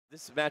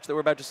This match that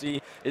we're about to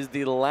see is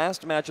the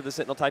last match of the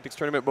Sentinel Tactics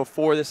tournament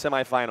before the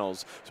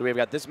semifinals. So we've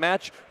got this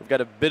match, we've got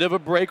a bit of a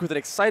break with an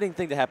exciting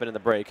thing to happen in the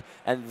break,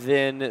 and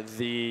then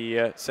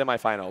the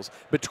semifinals.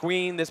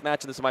 Between this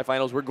match and the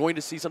semifinals, we're going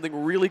to see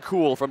something really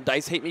cool from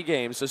Dice Hate Me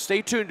Games, so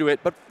stay tuned to it.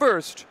 But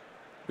first,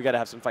 we got to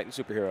have some fighting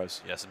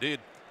superheroes. Yes,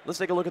 indeed. Let's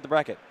take a look at the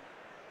bracket.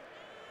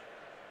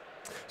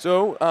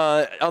 So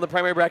on the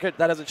primary bracket,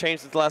 that hasn't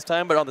changed since the last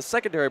time, but on the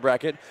secondary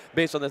bracket,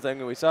 based on the thing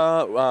that we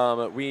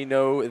saw, we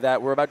know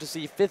that we're about to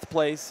see 5th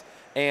place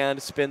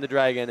and Spin the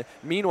Dragon.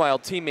 Meanwhile,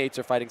 teammates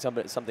are fighting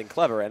something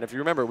clever. And if you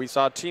remember, we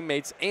saw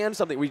teammates and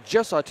something, we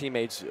just saw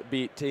teammates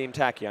beat Team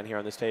Tachyon here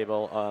on this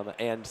table,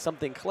 and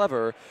something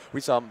clever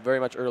we saw very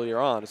much earlier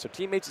on. So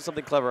teammates and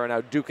something clever are now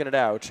duking it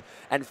out.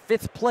 And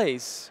 5th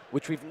place,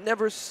 which we've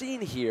never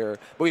seen here,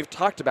 but we've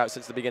talked about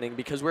since the beginning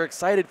because we're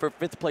excited for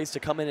 5th place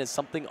to come in as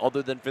something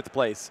other than 5th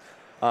place.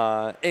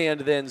 And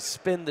then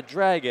Spin the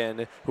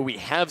Dragon, who we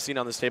have seen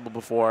on this table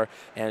before,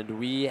 and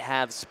we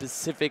have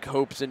specific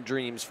hopes and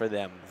dreams for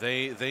them.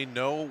 They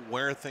know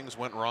where things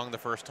went wrong the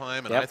first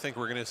time, and I think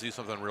we're going to see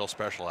something real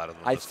special out of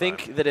them. I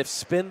think that if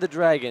Spin the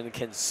Dragon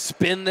can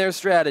spin their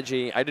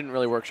strategy, I didn't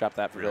really workshop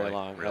that for very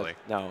long. Really?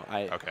 No,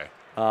 Okay.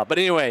 But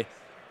anyway,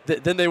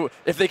 then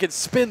if they can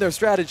spin their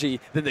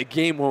strategy, then the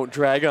game won't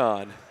drag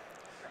on.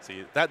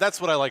 See, that's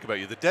what I like about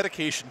you, the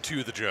dedication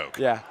to the joke.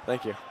 Yeah,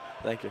 thank you.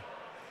 Thank you.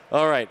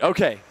 All right,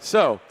 okay,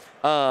 so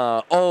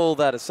all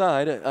that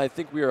aside, I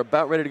think we are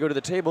about ready to go to the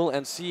table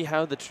and see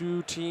how the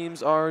two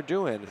teams are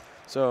doing.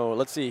 So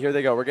let's see, here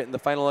they go. We're getting the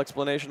final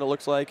explanation, it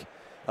looks like.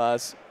 All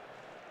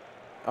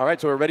right,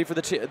 so we're ready for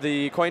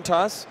the coin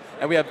toss,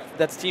 and we have,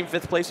 that's team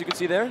 5th place you can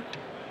see there.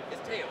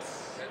 It's tails.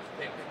 That's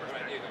tails.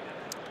 Right, there you go.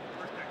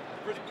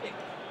 First pick.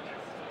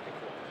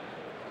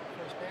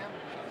 First band?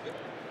 Sounds good.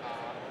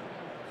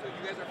 So you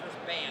guys are first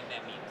band,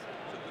 that means.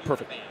 So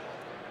Perfect. Band.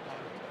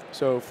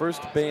 So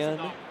first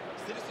band.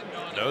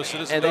 No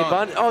Citizen and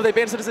Dawn. they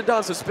banned Citizen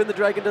Dawn, so Spin the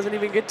Dragon doesn't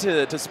even get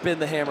to spin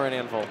the hammer and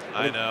anvil.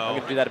 I know. I'm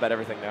going to do that about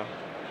everything now. What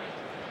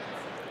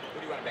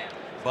do you want to ban?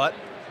 But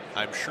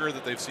I'm sure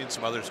that they've seen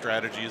some other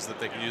strategies that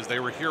they can use. They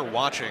were here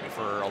watching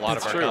for a lot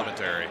of our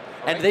commentary.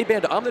 And they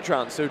banned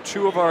Omnitron, so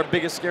 2 of our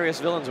biggest,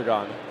 scariest villains are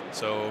gone.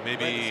 So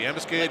maybe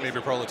Ambuscade, maybe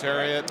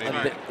Proletariat,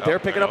 maybe... They're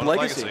picking up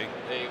Legacy.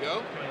 There you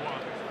go.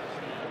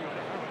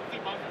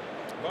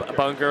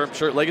 Bunker,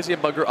 sure, Legacy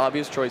and Bunker,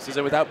 obvious choices.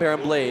 And without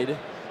Baron Blade... There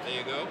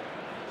you go.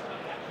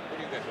 What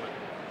do you guys want?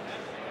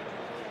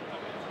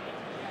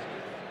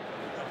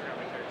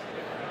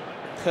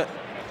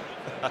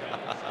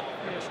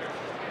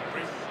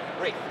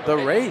 Wraith. The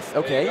Wraith,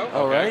 okay,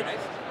 all right. Nice.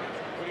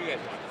 What do you guys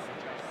want?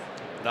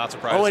 Not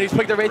surprised. Oh, and he's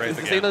picked the Wraith. It's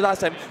the same as last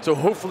time. So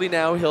hopefully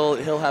now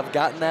he'll have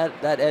gotten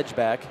that edge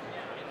back.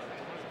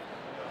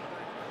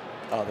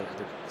 Oh, they're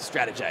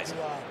strategizing.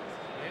 They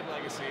had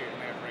Legacy and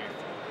they have Wraith.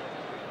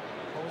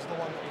 What was the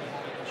one that we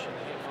had that we should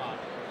have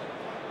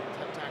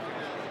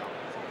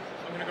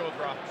I'm going to go with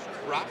Ra.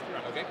 Ra?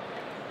 Okay.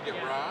 Get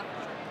Ra.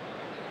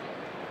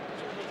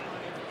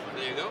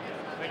 There you go.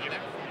 Thank you.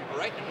 All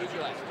right, and who's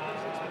your last?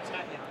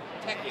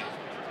 Tachyon.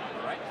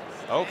 All right.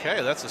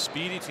 Okay, that's a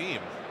speedy team.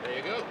 There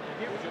you go.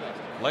 Who's your last?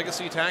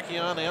 Legacy,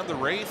 Tachyon, and the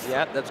Wraith.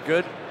 Yeah, that's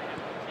good.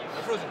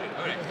 Frozen Dude.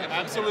 Okay.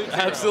 Absolute Zero.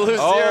 Absolute Zero.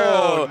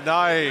 Oh,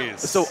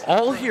 nice. So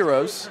all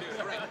heroes.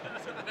 All right.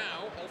 So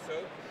now,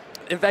 also...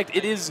 In fact,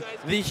 it is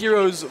the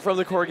heroes from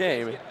the core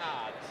game.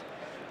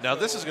 Now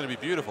this is going to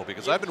be beautiful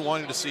because I've been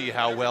wanting to see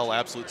how well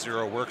Absolute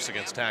Zero works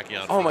against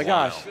Tachyon. Oh my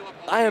gosh,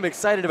 I am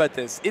excited about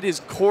this. It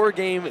is core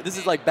game. This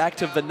is like back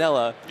to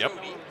vanilla. Yep.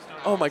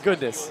 Oh my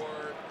goodness. Your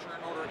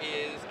turn order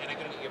is, and I'm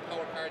going to get your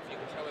power cards. You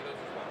can tell me those as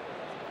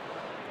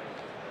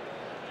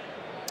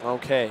well.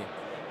 Okay.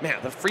 Man,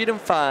 the Freedom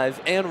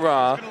 5 and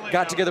Ra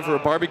got together for a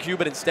barbecue,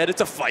 but instead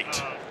it's a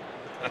fight.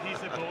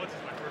 Adhesive bullets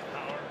is my first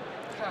power.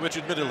 Which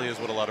admittedly is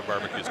what a lot of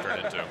barbecues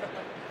turn into.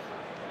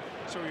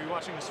 So were you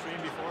watching the stream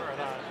before or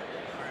that?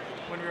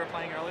 When we were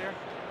playing earlier?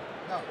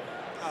 No.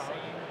 Oh.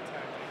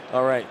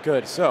 All right,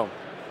 good. So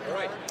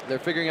they're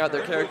figuring out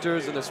their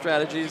characters and their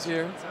strategies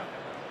here.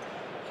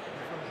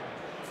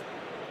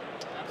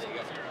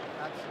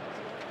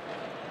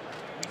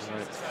 All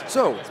right.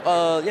 So,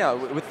 yeah,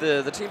 with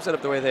the team set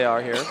up the way they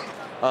are here,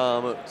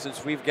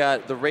 since we've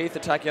got the Wraith, the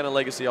Tachyon, and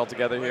Legacy all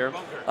together here,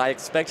 I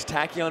expect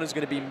Tachyon is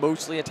going to be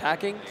mostly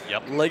attacking.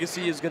 Yep.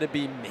 Legacy is going to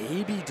be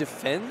maybe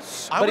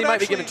defense, but he might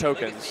be given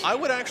tokens. I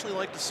would actually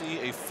like to see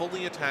a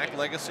fully attacked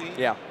Legacy.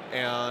 Yeah.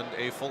 And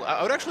I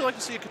would actually like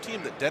to see a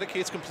team that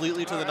dedicates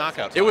completely to the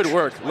knockout. It would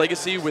work.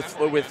 Legacy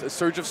with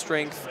Surge of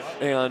Strength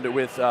and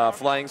with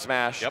Flying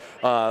Smash. Yep.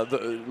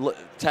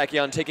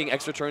 Tachyon taking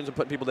extra turns and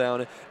putting people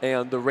down,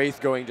 and the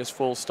Wraith going just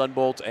full Stun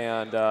Bolt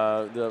and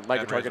the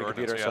micro-targeting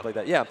computer and stuff like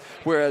that. Yeah.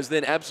 Whereas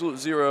then Absolute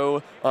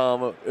Zero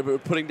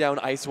putting down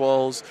ice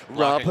walls,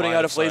 Ra putting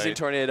out a Blazing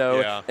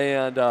Tornado,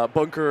 and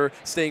Bunker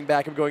staying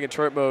back and going in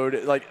turret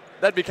mode. Like,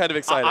 that'd be kind of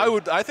exciting.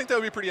 I think that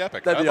would be pretty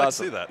epic. That'd be I'd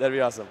awesome. like to see that. That'd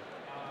be awesome.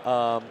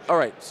 All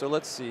right, so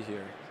let's see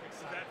here.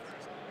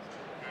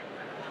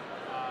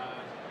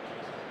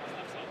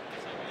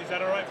 Is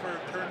that all right for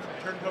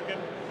turn token?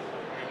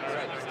 All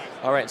right.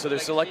 All right, so they're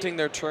selecting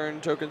their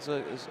turn tokens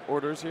as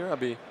orders here.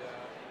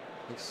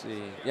 Let's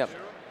see. Yep.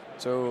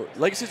 So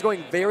Legacy's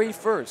going very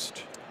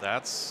first.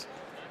 That's.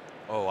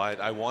 Oh,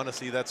 I want to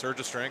see that surge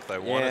of strength. I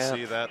want to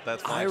see that flying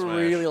smash. I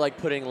really like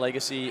putting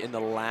Legacy in the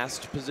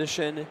last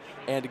position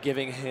and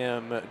giving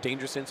him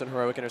Danger Sense and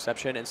Heroic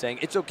Interception and saying,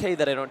 it's okay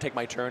that I don't take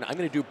my turn. I'm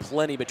going to do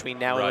plenty between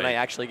now and when I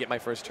actually get my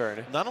first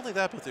turn. Not only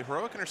that, but the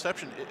Heroic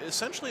Interception,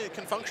 essentially it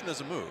can function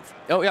as a move.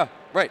 Oh, yeah.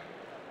 Right.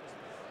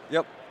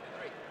 Yep.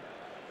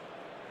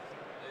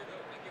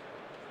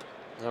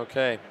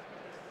 Okay.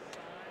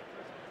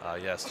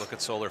 Yes, look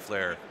at Solar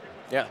Flare.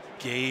 Yeah.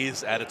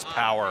 Gaze at its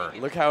power.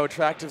 Look how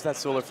attractive that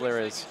Solar Flare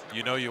is.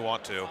 You know you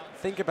want to.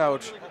 Think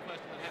about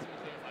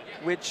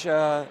which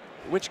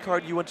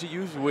card you want to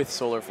use with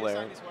Solar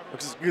Flare.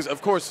 Because,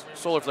 of course,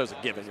 Solar Flare's a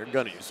given. You're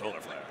going to use Solar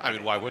Flare. I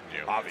mean, why wouldn't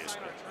you?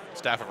 Obviously.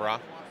 Staff of Ra?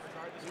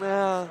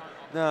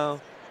 No.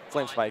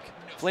 Flame Spike.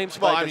 Flame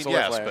Spike Well, I and mean, Solar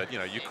yes, Flare.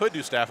 but you could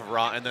do Staff of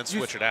Ra and then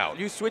switch it out.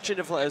 You switch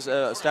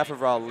into Staff of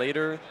Ra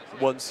later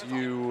once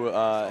you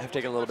have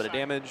taken a little bit of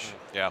damage.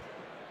 Yeah.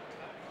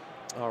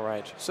 All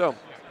right. So,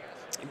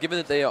 given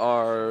that they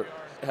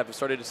have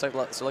started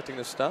selecting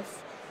their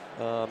stuff,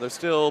 they're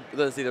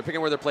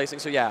picking where they're placing.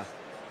 So yeah,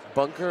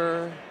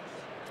 Bunker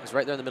is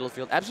right there in the middle of the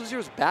field. Absolute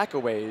Zero's back a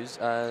ways,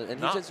 and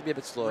he tends to be a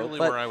bit slow. Really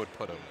but where I would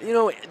put him.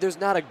 there's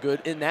not a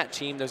good in that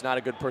team. There's not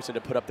a good person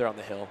to put up there on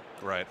the hill.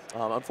 Right.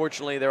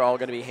 Unfortunately, they're all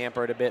going to be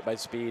hampered a bit by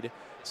speed.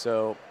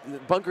 So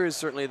Bunker is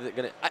certainly going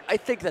to. I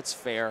think that's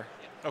fair.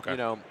 Okay.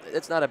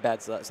 It's not a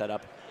bad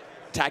setup.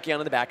 Tachyon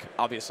in the back,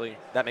 obviously.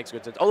 That makes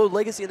good sense. Although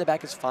Legacy in the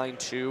back is fine,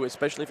 too,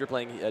 especially if you're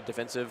playing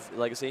defensive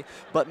Legacy.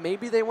 But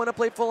maybe they want to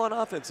play full-on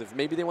offensive.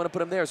 Maybe they want to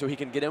put him there so he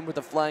can get in with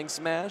a Flying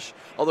Smash.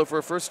 Although for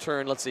a first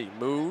turn, let's see,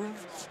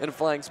 move and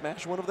Flying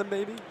Smash one of them,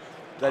 maybe?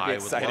 That'd be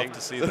exciting. I would love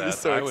to see that.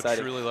 So I would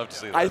exciting. truly love to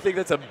see that. I think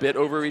that's a bit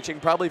overreaching.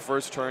 Probably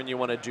first turn you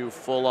want to do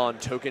full-on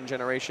token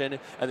generation,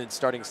 and then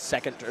starting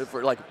second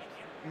for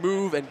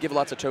move and give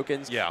lots of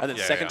tokens. Yeah. And then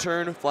second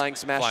turn, Flying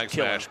Smash,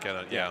 kill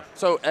him. Yeah.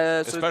 So,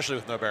 especially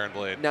with no Baron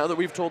Blade. Now that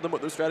we've told them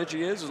what their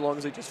strategy is, as long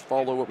as they just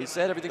follow what we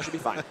said, everything should be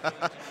fine.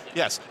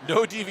 Yes,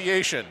 no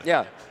deviation.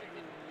 Yeah.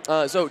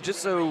 So just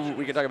so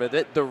we can talk about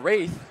it, the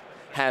Wraith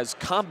has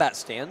combat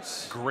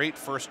stance. Great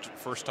first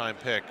time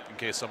pick in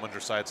case someone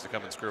decides to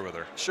come and screw with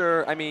her.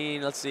 Sure. I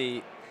mean, let's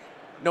see.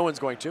 No one's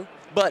going to,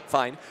 but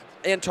fine.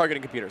 And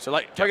targeting computer. So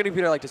targeting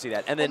computer, I like to see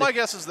that. And then my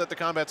guess is that the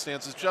combat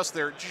stance is just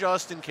there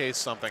just in case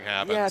something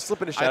happens. Yeah,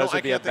 slip into shadows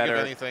would be a better.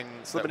 I can't think of anything.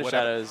 Slip into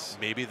shadows.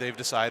 Maybe they've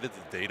decided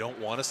that they don't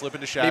want to slip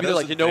into shadows. Maybe they're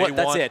like, you know what?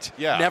 That's it.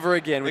 Yeah. Never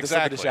again with the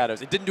slip into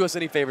shadows. It didn't do us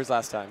any favors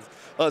last time.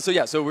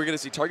 So we're going to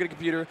see targeting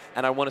computer,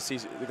 and I want to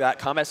see that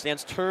combat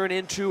stance turn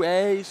into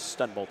a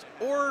stun bolt.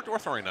 Or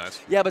throwing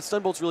knives. Yeah, but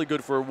stun bolt's really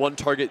good for one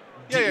target.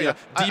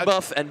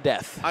 Debuff and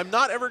death. I'm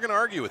not ever going to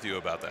argue with you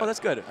about that. Oh, that's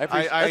good. That's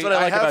what I like about you.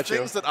 I have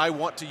things that I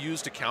want to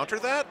use to counter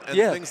that, and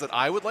things that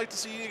I would like to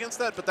see against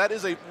that, but that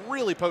is a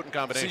really potent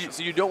combination.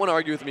 So you don't want to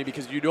argue with me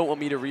because you don't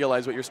want me to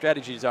realize what your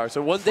strategies are.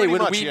 So one day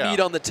when we meet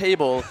on the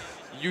table,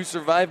 you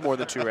survive more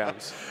than 2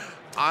 rounds.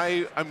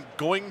 I'm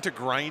going to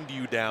grind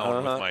you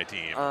down with my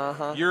team.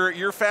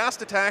 Your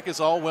fast attack is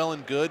all well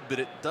and good, but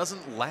it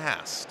doesn't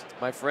last.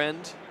 My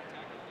friend.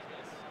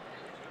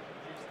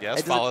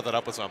 Yes, follow that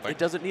up with something. It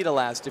doesn't need a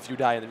last if you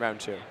die in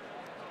round 2.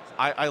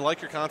 I like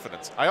your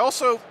confidence. I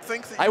also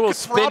think that I will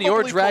spin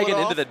your dragon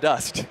into the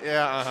dust.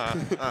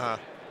 Yeah,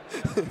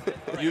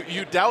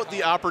 You doubt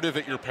the operative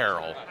at your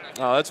peril.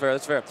 Oh, that's fair.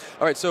 That's fair.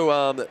 All right,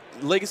 so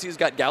Legacy's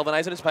got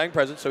Galvanize and Inspiring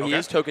Presence, so he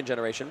is token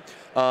generation.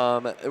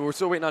 We're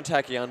still waiting on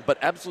Tachyon, but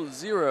Absolute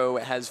Zero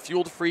has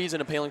Fueled Freeze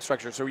and Impaling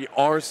Structure, so we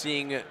are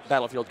seeing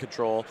battlefield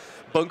control.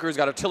 Bunker's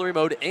got Artillery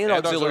Mode and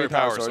Auxiliary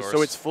Power Source,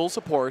 so it's full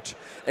support.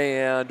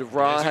 And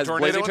Ra has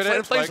Blazing Tornado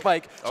and Flame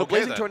Spike. So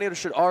Blazing Tornado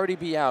should already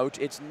be out.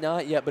 It's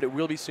not yet, but it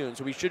will be soon.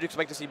 So we should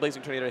expect to see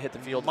Blazing Tornado hit the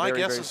field very,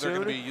 very soon. My guess is they're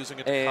going to be using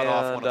it to cut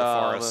off one of the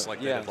forests like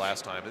they did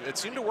last time. It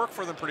seemed to work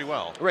for them pretty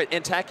well. Right,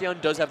 and Tachyon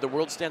does have the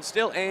World Stand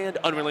Still and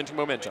Unrelenting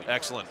Momentum.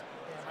 Excellent.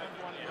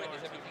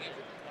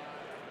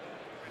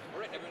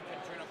 Everyone can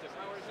turn off their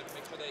powers and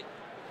make sure they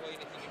play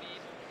anything you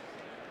need.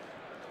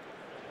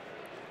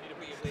 You need to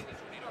put your Blazing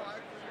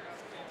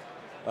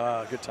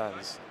Tornado. Good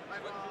times.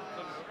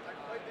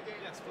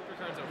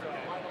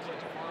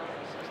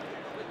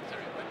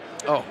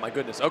 Oh my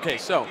goodness. Okay,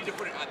 so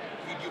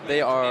they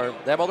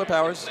have all their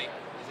powers.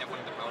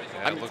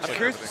 I'm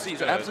curious to see.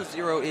 So Absolute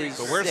Zero is.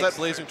 So where's that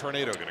Blazing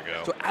Tornado going to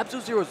go? So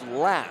Absolute Zero is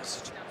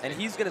last, and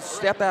he's going to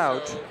step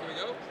out. So here we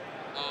go.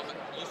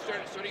 You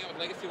starting out with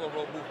Legacy will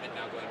roll movement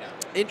now going down.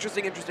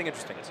 Interesting.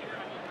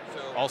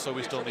 So Also,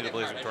 we still need a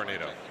Blazing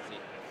Tornado.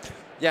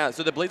 Yeah,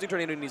 so the Blazing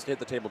Tornado needs to hit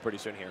the table pretty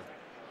soon here.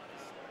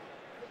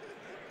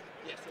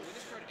 Yeah, so with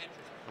this card enters.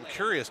 I'm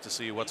curious to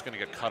see what's going to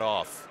get cut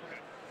off.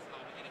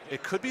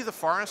 It could be the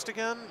Forest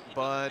again,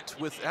 but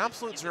with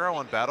Absolute Zero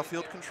on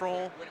battlefield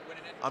control,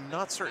 I'm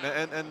not certain.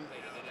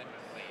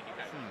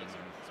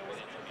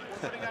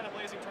 putting down a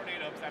blazing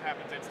tornado, that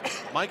happens instantly.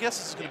 My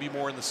guess is going to be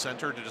more in the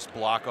center to just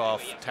block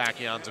off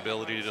Tachyon's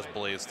ability to just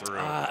blaze through.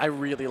 I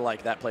really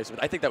like that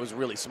placement. I think that was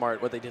really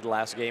smart what they did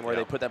last game where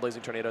they put that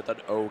blazing tornado. I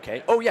thought,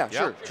 okay. Oh, yeah,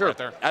 sure. Right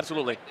there.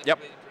 Absolutely. Yep.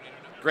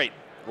 Great.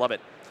 Love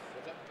it.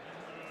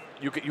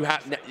 You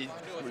have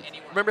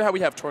remember how we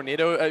have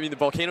tornado? I mean, the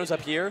volcanoes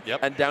up here,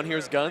 and down here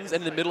is guns,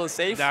 and in the middle is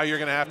safe. Now you're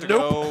going to have to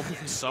go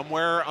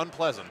somewhere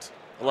unpleasant.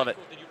 I love it.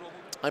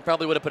 I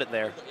probably would have put it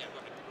there.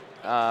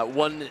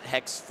 1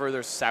 hex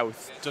further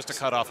south. Just to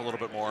cut off a little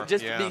bit more.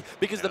 Just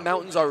because the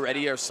mountains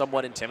already are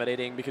somewhat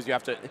intimidating because you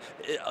have to,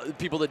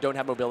 people that don't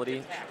have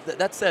mobility.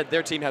 That said,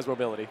 their team has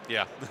mobility.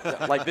 Yeah.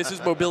 Like this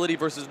is mobility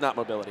versus not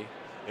mobility.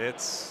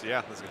 This is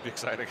going to be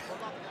exciting.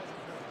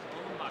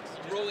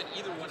 Roll in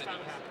either one of these.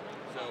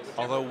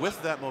 Although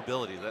with that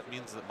mobility, that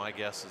means that my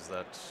guess is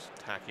that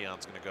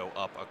Tachyon's going to go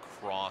up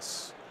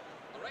across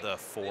the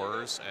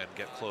 4s and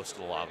get close to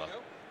the lava.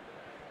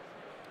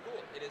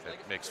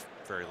 It makes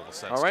very little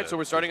sense. All right, so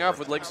we're starting off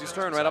with Legacy's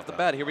turn right off the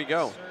bat. Here we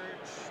go.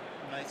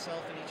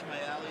 Myself and each of my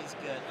allies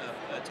get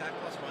attack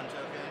 +1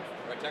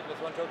 token. Attack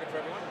 +1 token for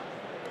everyone.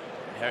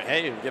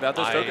 Hey, get out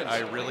those tokens. I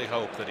really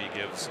hope that he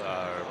gives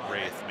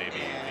Wraith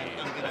maybe And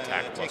the I'm going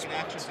attack to take +1. an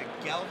action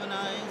to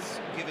galvanize,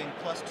 giving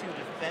 +2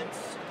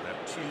 defense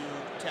to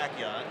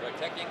Tachyon. Right,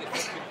 Tachyon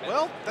gets +2 defense.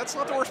 Well, that's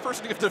not the worst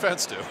person to give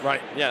defense to.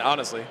 Right, yeah,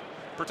 honestly.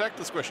 Protect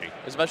the squishy.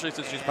 Especially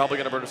since she's probably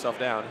going to burn herself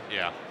down.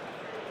 Yeah.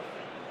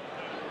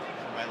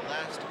 For my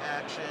last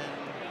action,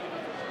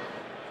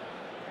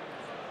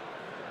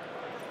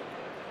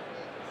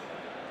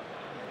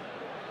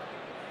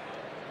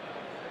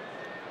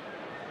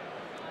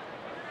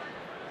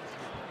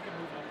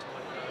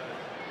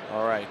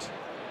 All right.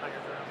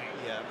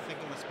 yeah, I'm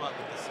thinking the spot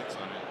with the 6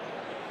 on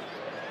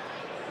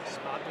it.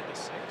 Spot with the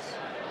 6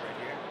 right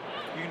here.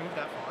 You can move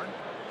that far.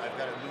 I've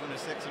got a move and a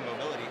 6 in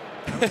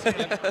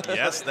mobility.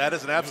 Yes, that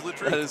is an absolute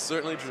truth. That is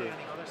certainly true. On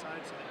the other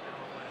side, so that you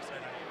don't line of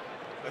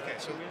sight. Okay,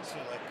 so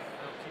like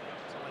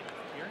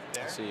Here.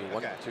 there. Let's see,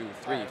 1, Okay. 2,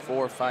 3,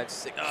 4, 5,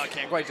 6. Oh, I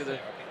can't quite do the.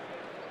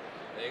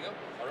 There you go.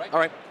 All right. All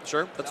right,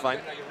 sure, that's fine.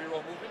 Now you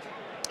reroll movement.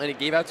 And he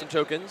gave out some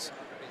tokens.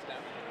 Face down.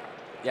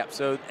 Yeah,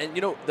 so, and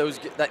you know,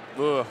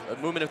 a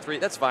movement of 3,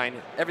 that's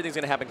fine. Everything's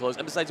going to happen close.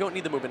 And besides, you don't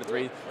need the movement of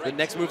 3. The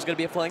next move is going to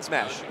be a flying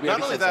smash. We Not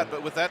already only said that, so.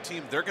 but with that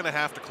team, they're going to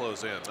have to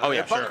close in. Oh,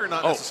 yeah, Bunker sure.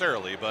 not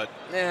necessarily, but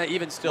Yeah,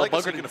 even still,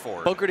 Legacy can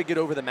afford. Bunker to get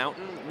over the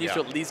mountain needs to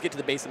Yeah. at least get to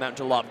the base of the mountain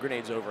to lob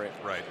grenades over it.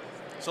 right.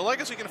 So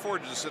Legacy can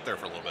afford to just sit there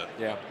for a little bit.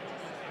 Yeah.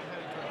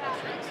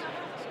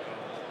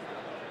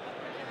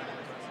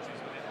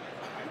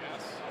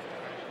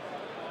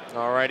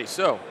 Alrighty,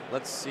 so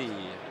let's see.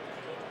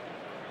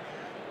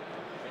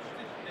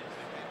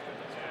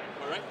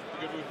 All right.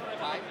 Good move.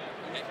 5.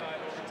 Okay.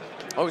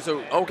 Oh,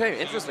 so,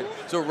 okay, interesting.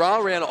 So Ra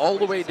ran all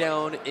the way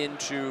down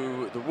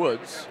into the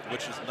woods.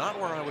 Which is not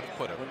where I would have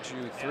put him. 1,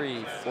 2,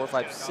 3, 4,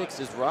 5, 6.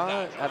 Does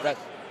Ra have that?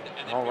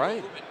 All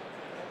right.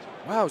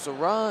 Wow, so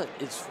Ra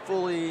is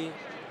fully,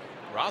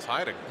 Ra's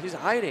hiding. he's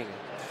hiding.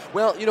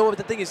 Well, you know what,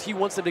 the thing is he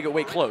wants them to get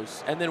way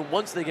close. And then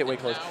once they get way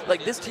close,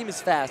 like this team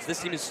is fast, this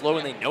team is slow,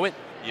 and they know it.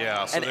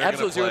 Yeah, so And they're gonna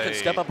Absolute Zero can play-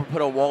 step up and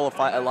put a wall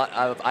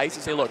of ice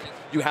and say, look,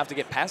 you have to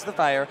get past the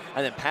fire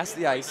and then past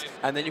the ice,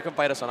 and then you can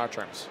fight us on our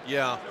terms.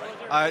 Yeah.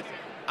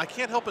 I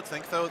can't help but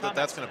think, though, that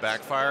that's going to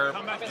backfire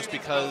just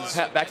because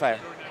Backfire.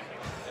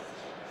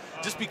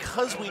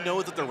 we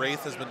know that the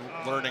Wraith has been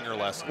learning her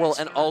lessons. Well,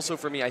 and also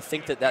for me, I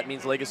think that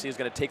means Legacy is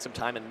going to take some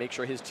time and make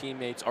sure his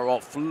teammates are all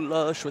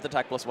flush with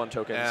attack +1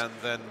 tokens. And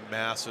then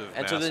massive,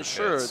 And so then, massive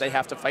sure, hits. they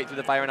have to fight through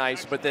the fire and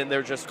ice, but then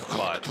they're just.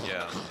 But,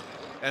 yeah.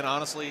 And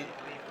honestly,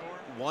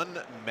 one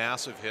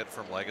massive hit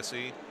from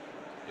Legacy,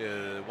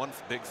 one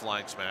big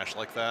flying smash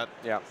like that,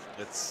 Yeah.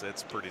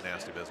 it's pretty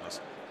nasty business.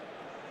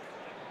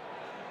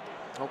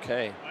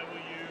 Okay.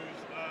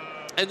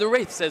 And the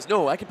Wraith says,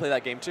 no, I can play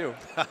that game too.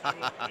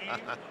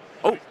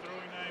 Oh.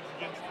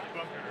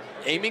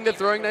 Aiming the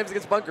throwing knives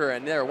against Bunker,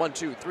 and there, 1,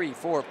 2, 3,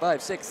 4,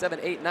 5, 6, 7,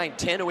 8, 9,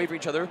 10 away from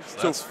each other.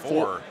 So that's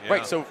 4. Yeah.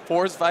 Right, so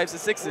 4s, 5s,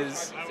 and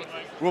 6s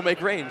will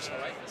make range.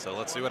 So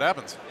let's see what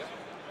happens.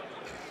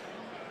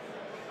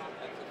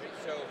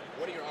 So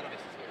what are your auto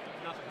misses here?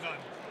 None.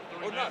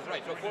 Oh, none.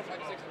 Right. So 4, 5,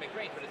 6 make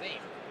range, but it's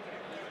aim.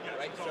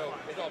 Right. So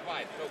it's all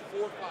 5. So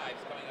 4 5s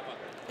coming up.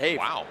 Hey,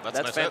 Wow, that's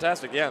a nice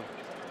fantastic, yeah.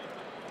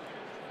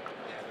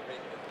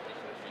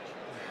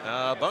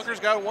 Bunker's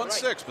got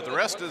 1/6, but the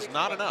rest is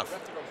not enough.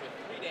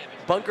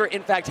 Bunker,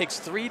 in fact, takes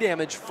 3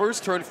 damage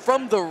first turn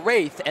from the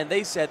Wraith, and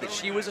they said that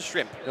she was a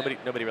shrimp.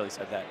 Nobody really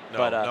said that. No,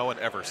 but, no one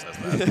ever says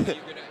that.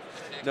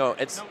 No,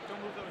 it's. Don't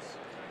move those.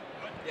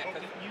 Yeah,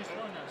 because Use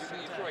throwing knives.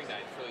 you're throwing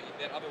knives, so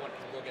that other one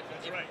can go against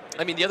them. That's right.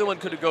 I mean, the other one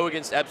could go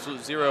against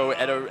Absolute Zero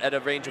at a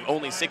range of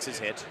only 6s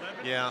hit.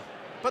 Yeah,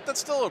 but that's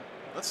still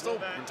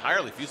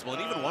entirely feasible,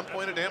 and even 1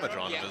 point of damage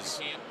on him is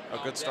a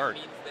good start.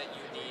 That means that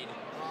you need.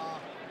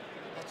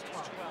 That's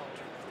 12.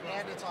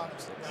 And it's on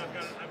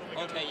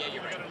Okay, yeah,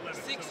 you're right.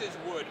 6s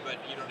would, but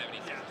you don't have any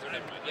 6s, so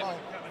never mind. Yep. Well,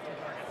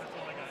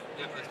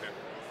 Yep, that's fair.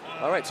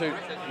 All right, so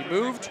he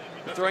moved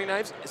the throwing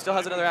knives. It still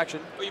has another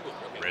action. Oh, you moved.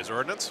 Okay. Razor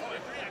Ordnance?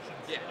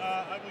 Yeah.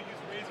 I will use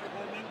Razor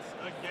Ordnance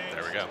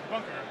There we go.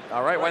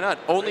 All right, why not?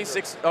 Only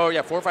 6. Oh,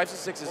 yeah, 4, 5,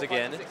 6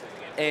 again.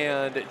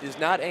 And it is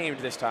not aimed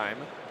this time.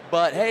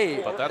 But,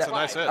 hey. But that's a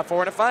nice hit. A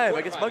 4 and a 5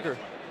 against Bunker.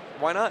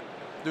 Why not?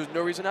 There's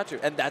no reason not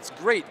to. And that's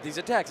great. These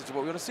attacks, it's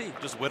what we want to see.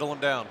 Just whittle him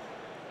down.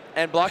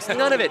 And blocks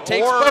none of it.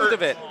 Takes Or, both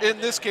of it. in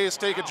this case,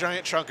 take a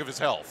giant chunk of his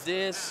health.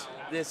 This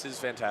is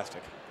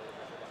fantastic.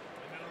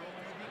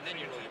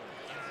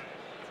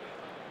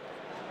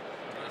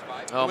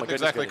 Oh, my wouldn't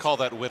goodness. exactly call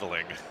that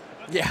whittling.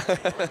 Yeah.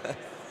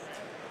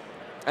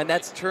 And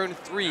that's turn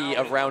 3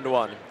 of round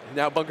 1.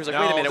 Now Bunker's like,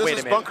 wait a minute, this wait a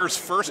is minute. Bunker's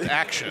first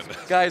action.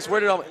 Guys, where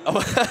did all my...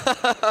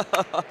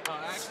 Oh.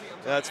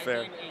 That's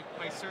fair.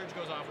 My surge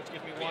goes off, which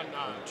gives me 1.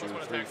 2,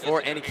 3,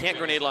 4, and he can't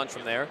grenade launch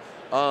from there.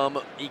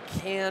 He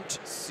can't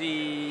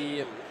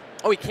see...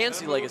 Oh, he can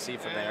see Legacy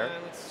from there.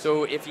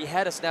 So if he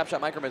had a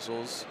snapshot micro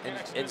missiles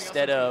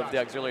instead of the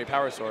auxiliary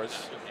power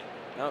source...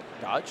 Oh,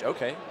 dodge,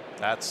 okay.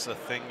 That's a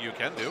thing you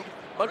can do.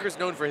 Bunker's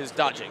known for his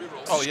dodging.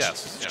 Oh,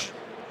 yes. Yeah.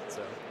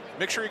 So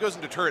Make sure he goes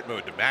into turret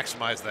mode to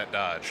maximize that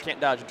dodge. can't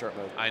dodge in turret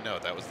mode. I know,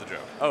 that was the joke.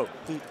 Oh. All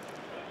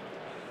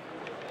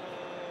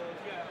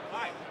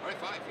right,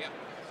 5, yeah.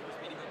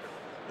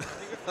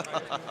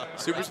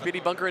 Super speedy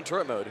Bunker in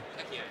turret mode.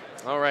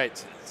 All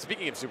right.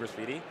 Speaking of super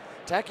speedy,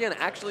 Tachyon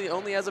actually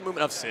only has a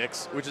movement of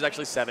 6, which is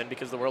actually 7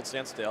 because the world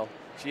stands still.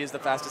 She is the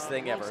fastest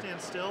thing ever. Stand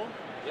still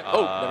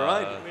Oh, never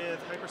mind. with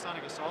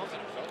hypersonic assault.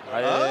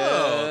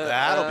 Oh,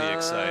 that'll be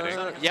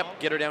exciting. Yep,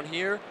 get her down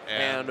here,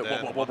 and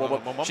then whoop,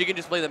 whoop, whoop. She can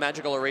just play the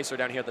magical eraser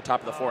down here at the top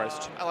of the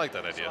forest. I like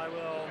that So idea. I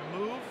will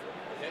move.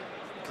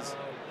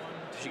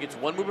 She gets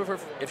 1 move of her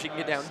if she can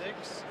get down.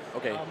 6.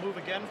 Okay. I'll move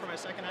again for my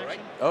second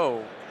action.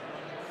 Oh,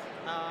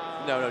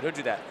 Uh, no, don't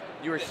do that.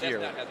 You were That's here.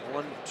 not hazardous.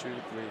 1, 2, 3,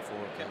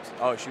 4,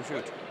 5. Oh, shoot. 3,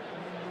 4,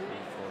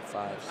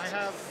 5. I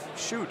have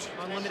Shoot.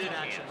 unlimited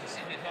actions.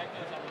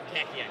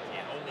 Tachyon,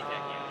 yeah, only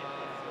Tachyon.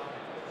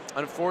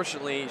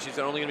 Unfortunately, she's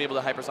only going to be able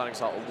to hypersonic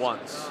assault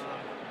once.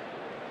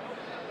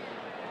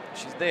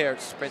 She's there.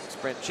 Sprint.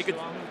 She could.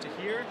 So I'll move to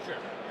here. Sure.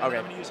 Okay.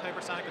 I'm going to use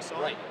hypersonic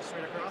assault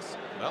straight across.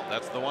 Well,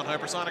 that's the one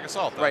hypersonic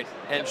assault, though. Right.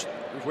 And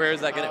where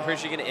is that going to? Where's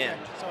she going to end?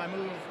 So I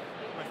move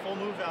my full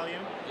move value.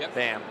 Yep.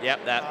 Bam.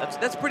 Yep.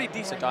 That's pretty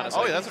decent, honestly.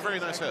 Oh, yeah, that's a very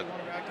nice hit.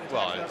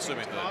 Well,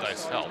 assuming the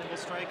dice help. We'll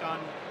strike on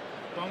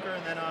Bunker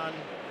and then on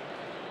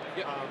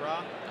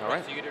Ra. All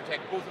right. So you get to attack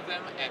both of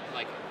them at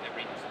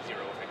range 0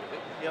 effectively.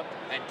 Yep.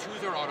 And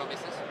 2s are auto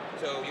misses.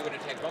 So you're going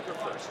to attack Bunker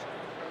first.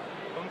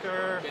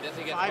 Bunker. Okay, that's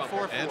against 5, Bunker.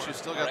 4, 4. And she's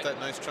still got Alright. that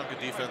nice chunk of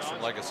defense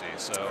from Legacy,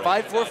 so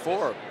 5, 4,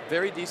 4.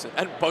 Very decent.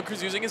 And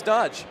Bunker's using his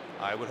dodge.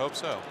 I would hope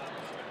so.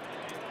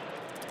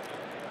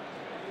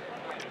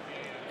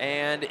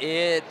 And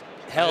it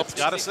helps. It's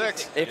got a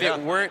 6. If yeah.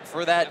 it weren't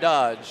for that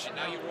dodge, And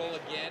now you roll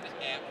again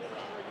at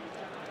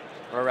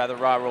or rather,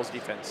 Ra rolls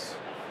defense.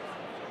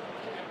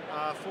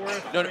 4,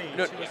 3. No,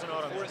 2 is an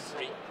auto 4, miss.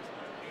 3.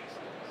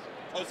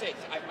 Oh, 6.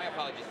 My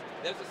apologies.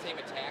 That was the same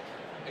attack,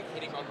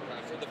 hitting Bunker.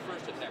 So the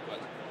first attack was.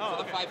 Oh,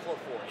 so the okay. 5, 4,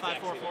 4. 5,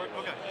 4, 4.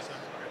 Okay. So,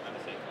 I'm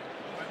the same.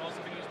 I'm also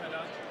going to use my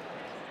dodge.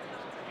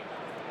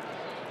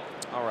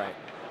 All right.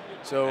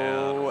 So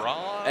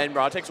and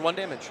Ra takes 1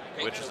 damage.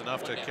 Which is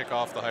enough to kick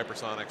off the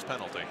hypersonics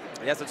penalty.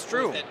 Yes, that's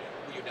true.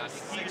 You dodged.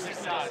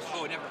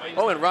 Oh, never mind.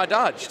 Oh, and Ra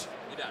dodged.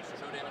 You dodged.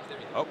 So no damage there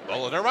either. Oh,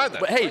 well, never mind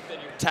then. But hey,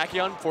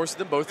 Tachyon forced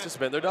them both to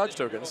spend their dodge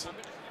tokens.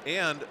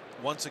 And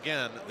once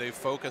again, they've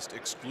focused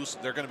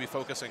exclusive. They're going to be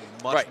focusing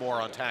much Right. more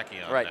on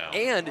Tachyon Right. now.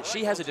 And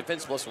she has a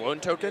defense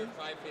 +1 token.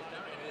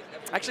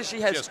 Actually,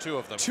 she has 2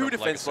 of them. 2 from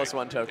defense Legacy.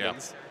 +1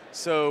 tokens.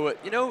 So,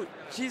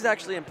 she's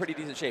actually in pretty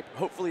decent shape.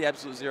 Hopefully,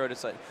 Absolute Zero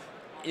decides.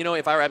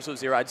 If I were Absolute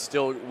Zero, I'd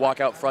still walk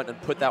out front and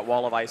put that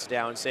wall of ice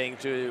down, saying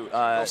to...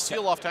 They'll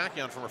seal off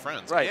Tachyon from her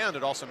friends. Right. And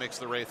it also makes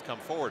the Wraith come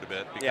forward a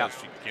bit because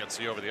she can't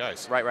see over the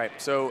ice. Right.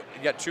 So,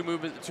 you got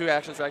 2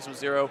 actions for Absolute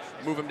Zero.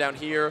 Move him down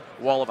here,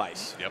 wall of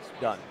ice. Yep.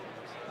 Done.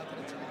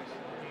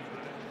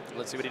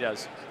 Let's see what he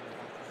does.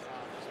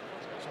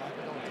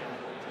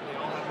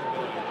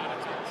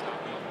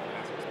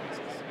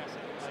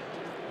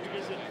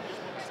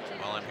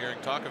 Well, I'm hearing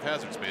talk of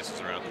hazard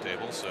spaces around the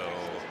table, so...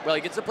 Well,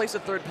 he gets to place a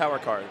 3rd power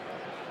card.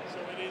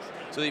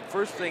 So the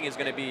first thing is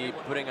going to be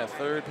putting a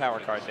 3rd power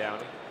card down.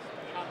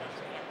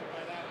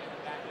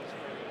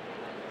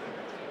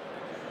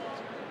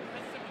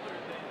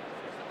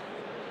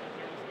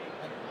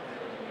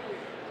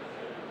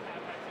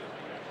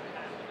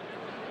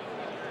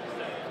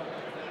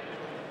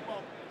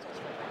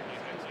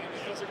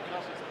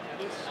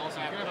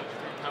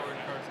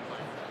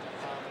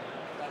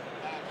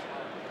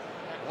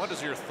 What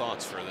is your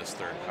thoughts for this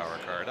 3rd power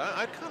card?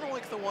 I'd kind of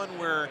like the one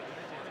where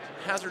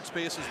hazard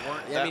spaces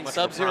weren't Yeah, that I mean, much of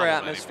a Sub-Zero problem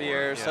Atmosphere.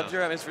 anymore. Yeah.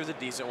 Sub-Zero Atmosphere is a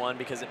decent one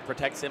because it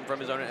protects him from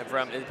his own, it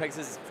protects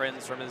his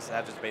friends from his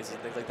hazard spaces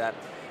and things like that.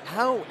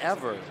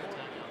 However,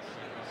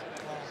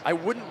 I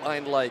wouldn't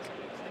mind like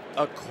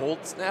a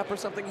cold snap or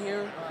something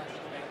here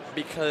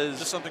because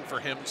Just something for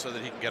him so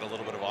that he can get a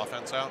little bit of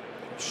offense out.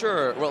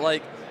 sure, well,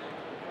 like,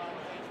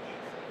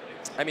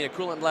 I mean, a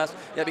coolant blast,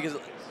 yeah, because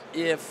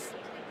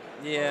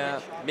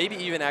maybe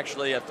even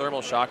actually a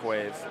thermal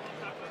shockwave,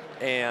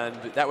 and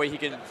that way he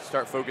can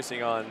start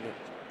focusing on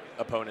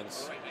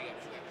opponents.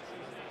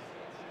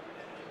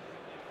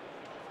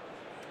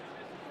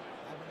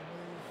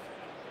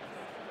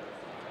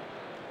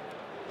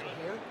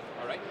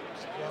 All right.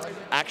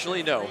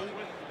 Actually, no.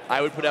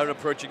 I would put out an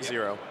approaching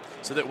 0,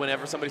 so that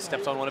whenever somebody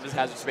steps on one of his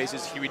hazard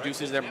spaces, he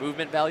reduces their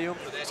movement value,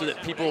 so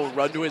that people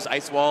run to his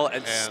ice wall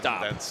and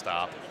stop. Then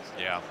stop.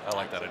 Yeah, I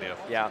like that idea.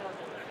 Yeah.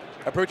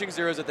 Approaching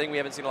 0 is a thing we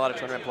haven't seen a lot of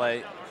tournament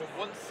play. So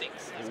 1-6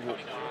 is coming through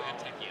at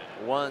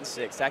Tachyon.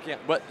 1-6. Tachyon.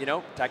 But, you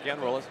know,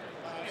 Tachyon, roll us.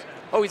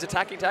 Oh, he's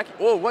attacking Tachyon.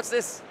 Whoa, what's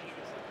this?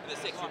 The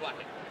 6, you block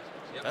it.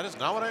 Yep. That is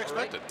not what I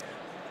expected.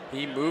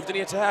 He moved and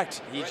he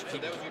attacked. He So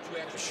that was your 2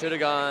 actions. should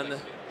have gone.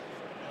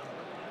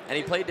 And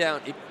he played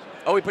down. He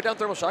put down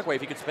Thermal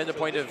Shockwave. He could spend a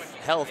point of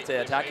health to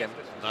attack him.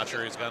 Not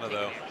sure he's gonna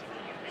though.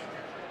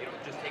 You know,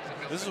 just takes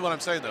a This is what I'm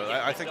saying though.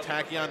 I think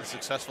Tachyon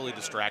successfully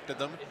distracted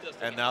them,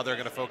 and now they're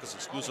gonna focus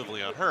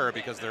exclusively on her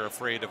because they're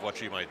afraid of what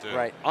she might do.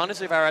 Right.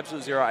 Honestly, if I were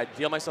Absolute Zero, I'd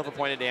deal myself a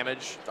point of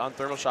damage on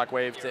Thermal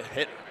Shockwave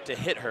to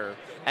hit her,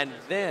 and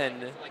then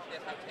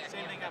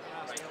Same thing happened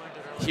last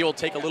year. he will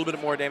take a little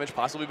bit more damage,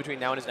 possibly between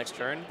now and his next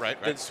turn. Right,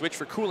 Then right. switch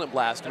for Coolant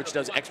Blast, which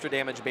does extra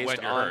damage based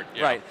When you're on hurt,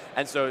 yeah. right.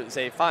 And so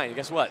say, fine,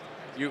 guess what?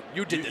 You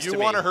did this to You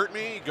me. want to hurt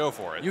me? Go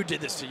for it. You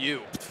did this to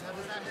you.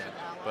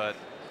 But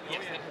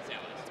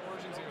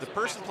the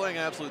person playing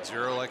Absolute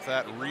Zero like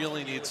that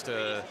really needs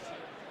to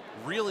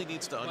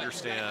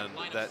understand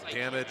that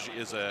damage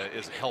is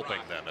helping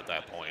them at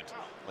that point.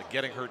 Like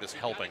getting hurt is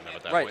helping them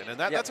at that Right. point. And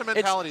Yeah. that's a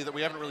mentality that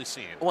we haven't really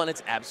seen. Well, and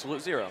it's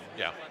Absolute Zero.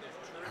 Yeah.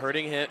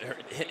 Hurting him,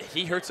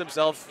 he hurts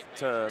himself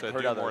to hurt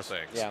do others. more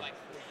things. Yeah,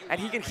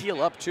 and he can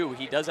heal up too.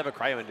 He does have a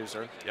cryo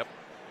inducer. Yep.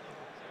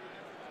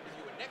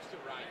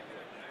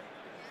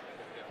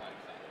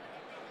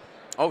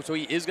 Oh, so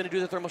he is going to do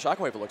the thermal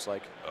shockwave. It looks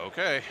like,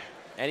 Okay.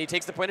 and he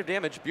takes the point of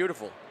damage.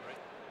 Beautiful.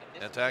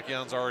 And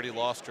Tachyon's already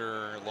lost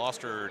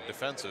her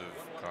defensive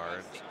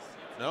card.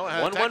 No, One,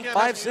 Tachyon one, hasn't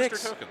five, used her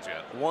six. tokens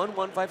yet.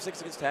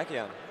 1-1-5-6 against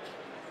Tachyon,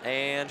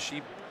 and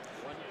she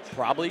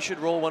probably should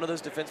roll one of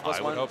those defense plus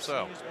I one. would hope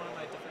so. Use one of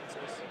my defenses.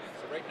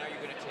 So right now you're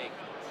going to take,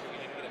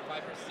 you're going to get a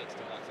 5 or 6 to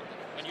block something.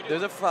 When you do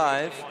There's a it,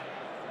 5.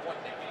 1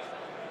 damage.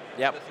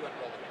 Yep. Unless you want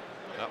to roll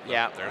it. Nope,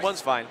 Yeah, nope, there's-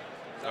 one's fine.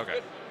 Sounds Okay.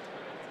 good.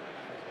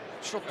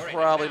 She'll All right,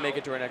 probably now- make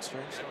it to her next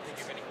turn. I don't think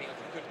you have anything else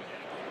you could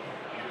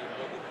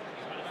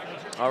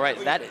do. All right,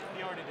 that. He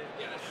already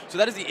did. So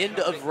that is the end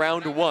of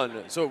round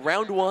 1. So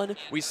round 1,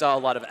 we saw a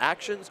lot of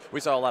actions. We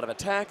saw a lot of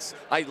attacks.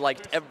 I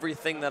liked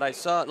everything that I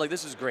saw. Like,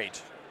 this is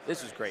great.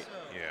 This is great.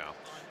 Yeah.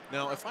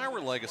 Now, if I were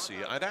Legacy,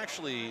 I'd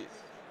actually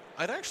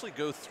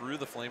go through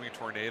the Flaming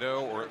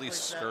Tornado or at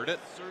least skirt it,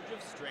 Surge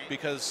of strength.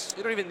 because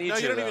You don't even need no,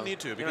 to. you don't though. even need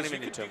to, You don't because even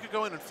you need to. could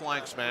go in and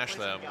flying smash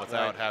them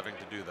without Right. having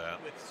to do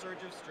that. With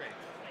Surge of Strength.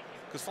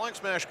 Because flying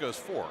smash goes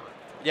 4,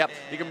 Yep,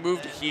 you can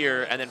move to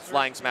here and then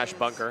flying smash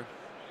bunker.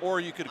 or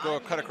you could go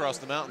cut across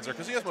the mountains there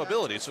because he has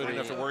mobility, so he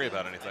didn't have to worry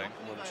about anything.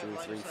 1, 2,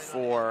 3,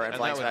 4, and And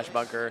flying that smash would-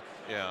 bunker.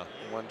 Yeah.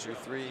 1, 2,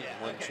 3,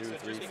 1, 2,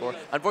 3, 4.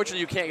 Unfortunately,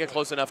 you can't get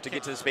close enough to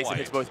get to the space that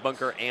hits Quite. both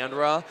bunker and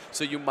raw,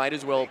 so you might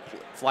as well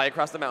fly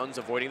across the mountains,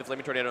 avoiding the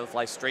flaming tornado, and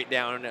fly straight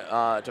down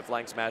to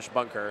flying smash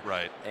bunker.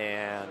 Right.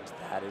 And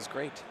that is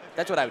great.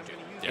 That's what I would do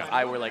Yeah. if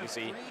I were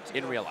Legacy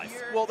in real life.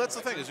 Well, that's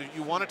the thing is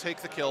you want to take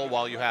the kill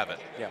while you have it.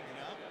 Yeah.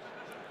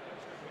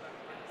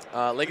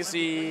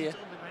 Legacy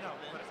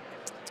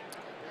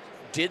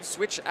did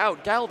switch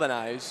out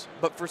Galvanize,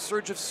 but for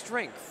Surge of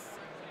Strength.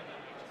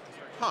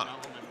 Huh.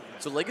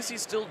 So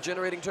Legacy's still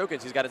generating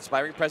tokens. He's got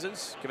Inspiring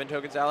Presence, giving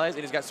tokens to allies,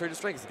 and he's got Surge of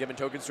Strength, giving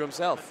tokens to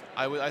himself.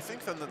 I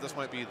think then that this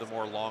might be the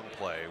more long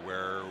play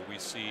where we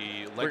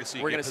see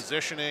Legacy we're get gonna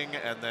positioning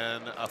and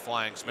then a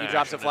flying smash. He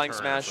drops a in flying turn,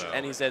 smash, so.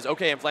 and he says,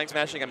 okay, I'm flying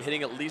smashing. I'm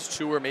hitting at least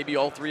 2 or maybe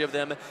all 3 of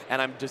them,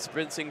 and I'm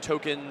dispensing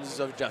tokens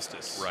of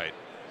justice. Right.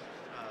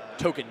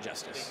 Token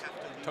justice.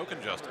 Token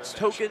justice.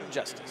 Token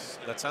justice.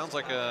 That sounds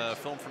like a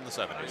film from the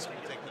 70s.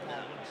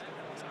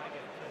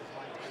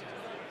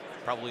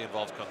 Probably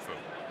involves Kung Fu.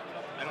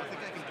 I don't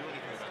think I can do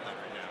anything about that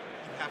right now.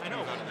 You have to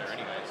move out of there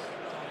anyways.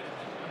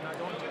 I'm not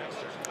going to next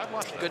turn. I'd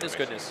watch that Goodness,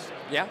 movie. goodness.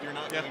 Yeah? You're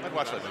not Yeah, going I'd to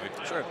watch move that out of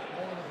movie. Sure.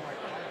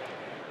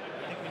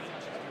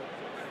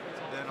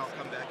 Then I'll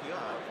come back you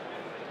up.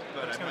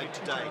 But I gonna might be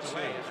 2 die turns too.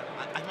 away.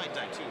 I might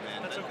die too,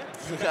 man. That's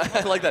But okay.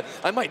 I like that.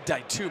 I might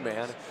die too,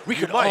 man. We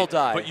You could might, all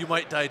die. but you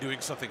might die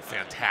doing something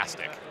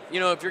fantastic. You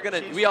know, if you're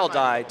going to, we all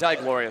die. Die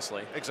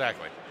gloriously.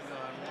 Exactly.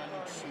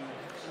 1, 2,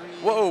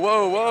 3. Whoa,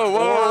 whoa, whoa, whoa,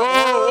 Or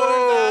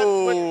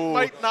that whoa.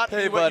 might not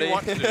Hey, be what buddy. you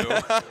want to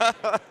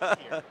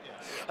do.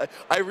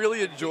 I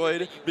really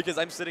enjoyed because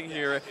I'm sitting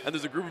here and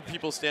there's a group of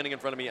people standing in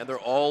front of me and they're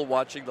all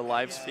watching the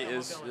live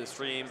the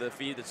stream, the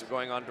feed that's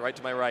going on right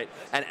to my right.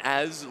 And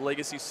as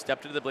Legacy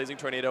stepped into the blazing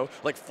tornado,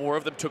 like 4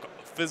 of them took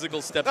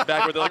physical steps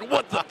backward. They're like,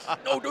 "What the?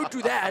 No, don't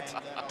do that,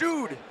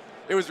 dude!"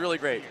 It was really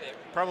great.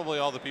 Probably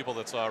all the people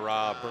that saw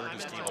Ra burn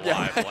his team Yeah.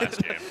 alive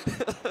last game. That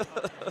was just 2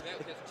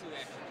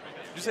 actions.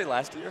 Did you say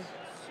last year?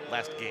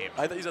 Last game.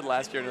 I thought you said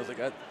last year, and I was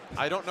like,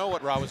 I don't know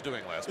what Ra was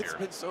doing last it's year.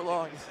 been so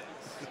long.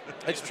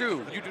 It's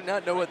true. You do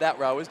not know what that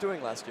Raw was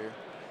doing last year.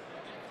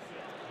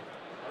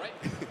 All right.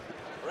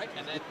 All right.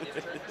 And then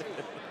it's turn 2.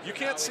 You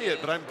can't see it,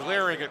 but I'm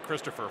glaring at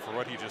Christopher for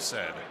what he just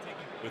said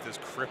with his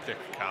cryptic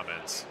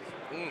comments.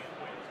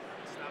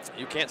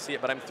 You can't see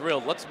it, but I'm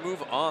thrilled. Let's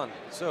move on.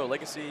 So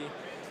Legacy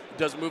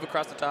does move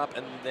across the top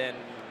and then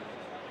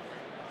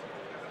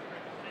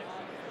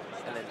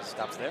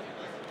stops there.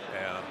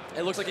 And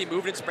It looks like he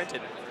moved and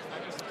sprinted.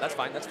 That's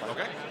fine. That's fine.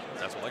 okay,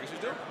 that's what Legacy's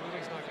doing.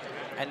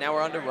 And now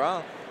we're on to Raw.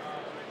 And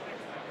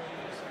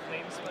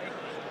Flame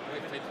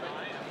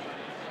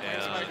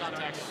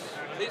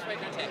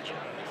spike attack.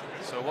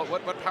 so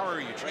what power are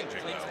you changing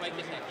Flame now?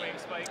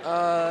 spike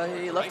attack.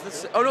 He left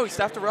the. Oh no, he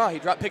staffed to Raw. He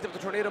picked up the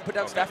tornado, and put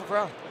down Okay. staff of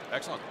Raw.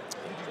 Excellent.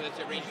 So that's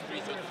at range 3,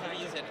 so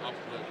 3 is an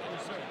upward.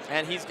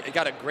 And he's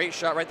got a great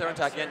shot right there on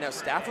Takian. Now,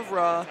 Staff of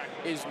Ra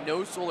is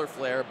no Solar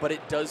Flare, but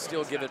it does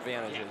still give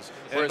advantages.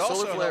 Whereas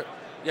also Solar Flare...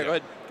 Yeah, go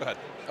ahead. Go ahead.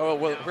 Oh,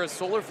 well, whereas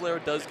Solar Flare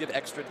does give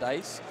extra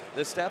dice,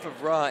 the Staff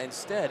of Ra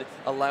instead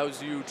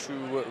allows you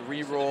to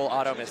re-roll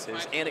auto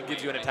misses, and it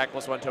gives you an attack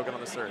 +1 token on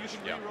the surge.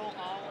 Yeah. Reroll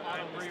all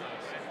auto rerolls.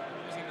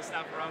 Using the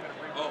staff around and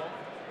reroll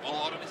All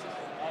auto misses?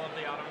 all of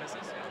the auto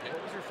misses.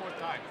 What was your 4th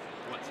die?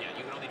 Once, yeah.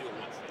 You can only do it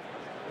once.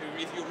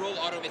 If you roll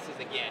auto misses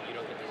again, you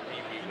don't get to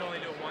You can only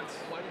do it once.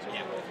 Why did you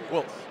Yeah. roll through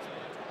Well,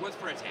 Once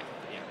per attack.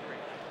 Yeah.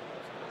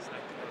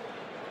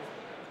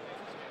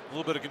 A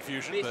little bit of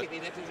confusion, but Basically,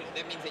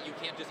 that means that you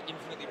can't just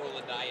infinitely roll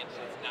a die and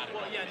it's not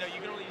enough. Well, yeah, no, you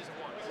can only use it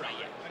once. Right,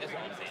 yeah. That's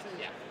what I'm saying.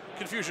 Yeah.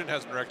 confusion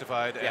has been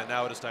rectified, Yeah. and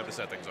now it is time to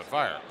set things on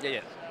fire. yeah.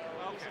 Okay.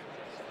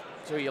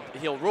 So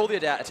he'll roll the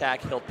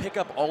attack, he'll pick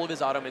up all of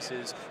his auto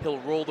misses, he'll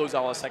roll those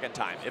all a second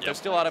time. If there's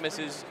still auto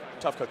misses,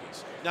 tough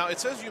cookies. Now it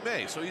says you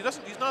may, so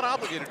he's not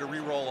obligated to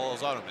re-roll all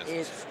his auto misses.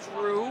 It's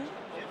true.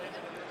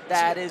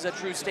 That is a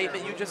true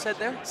statement you just said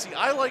there. See,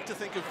 I like to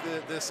think of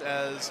this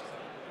as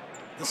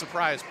the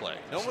surprise play.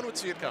 No one would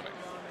see it coming.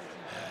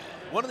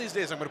 One of these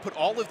days, I'm going to put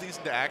all of these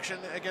into action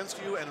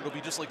against you, and it'll be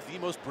just like the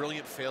most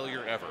brilliant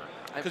failure ever.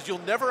 Because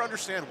you'll never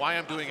understand why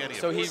I'm doing any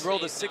So of he this.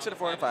 rolled a 6 and a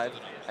 4 and a 5,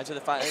 and so the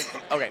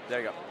 5. Okay,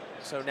 there you go.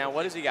 So now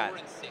what has he got? 4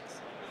 and 6.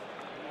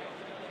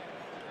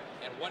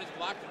 And one is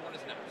blocked and one is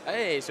not.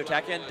 Hey, so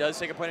Takian does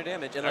take a point of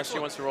damage unless she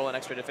Excellent. wants to roll an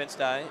extra defense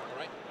die. All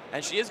right.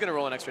 And she is going to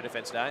roll an extra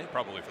defense die.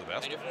 Probably for the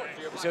best. And you're 4,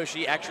 so you're blocked. So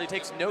she actually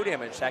takes no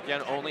damage.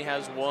 Takian only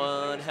has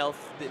 1 health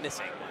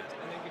missing.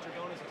 And then get your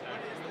bonus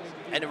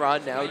attack. And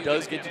Rod now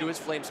does get to do his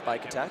flame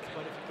spike attack.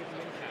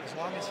 As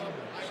long as he moves.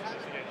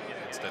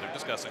 Instead of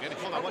discussing it, he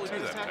should Hold on, probably what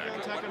do turn that attack attack. on?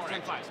 Attack on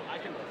turn 5, so I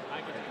can.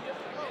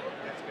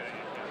 That's good.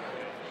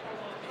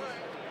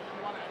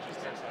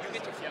 You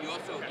get to, you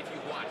also, if you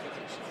want, you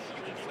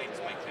can flame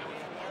spike now.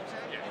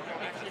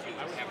 If you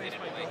have it in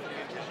play.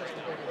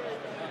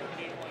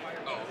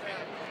 Oh,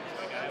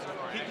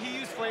 okay. He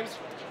used flames.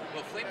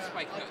 Well, flame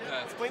spike,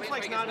 Flame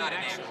spike's not an an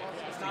action.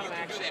 It's So not you an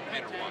can do action. that no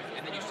matter what,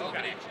 and then you still have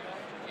an action.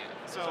 Yeah.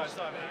 So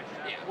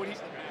Yeah. what he.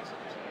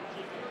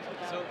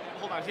 So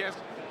hold on, does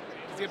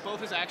he have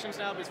both his actions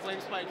now? Because flame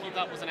spike he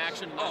thought was an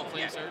action, not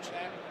flame surge.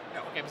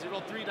 No. Okay, because he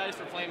rolled 3 dice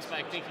for flame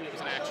spike, thinking it was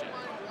an action.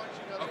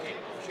 Okay,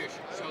 sure.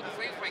 So the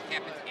flame spike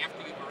happens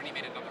after you've already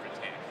made another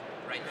attack,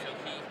 right? So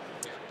he.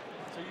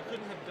 So you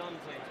couldn't have done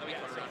flame. Let me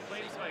put it on.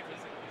 Flame spike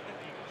is an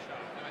illegal shot.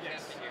 No, I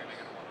Yes. can't sit here. I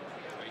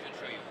gotta even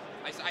show you.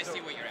 I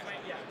see what you're at.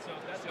 Yeah, so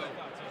that's So, what I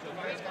thought.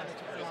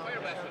 so Fire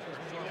Blast was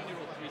you only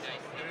roll 3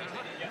 dice.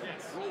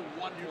 Roll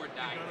 1 more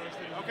die.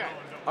 Okay.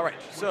 All right,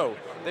 so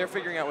they're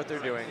figuring out what they're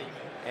doing.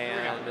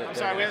 And I'm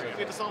sorry, we had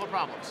to solve a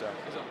problem. So.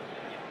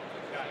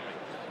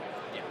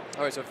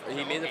 All right, so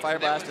he made the fire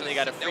blast, and they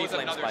got a free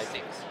flame that was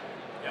spike. another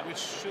 6. Which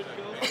should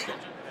go.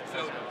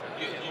 So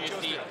you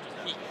see,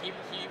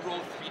 he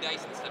rolled 3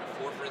 dice instead of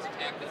 4 for his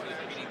attack because he was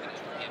reading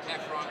the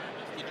attack wrong.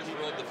 He just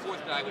rolled the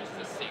 4th die, which is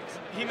a 6.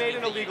 He made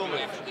an illegal You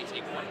move. actually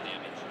take 1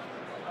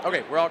 damage.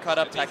 Okay, we're all caught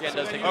up. Takian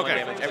does take 1 Okay.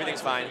 damage.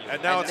 Everything's fine.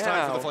 And now it's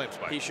time for the now flame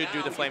spike. He should do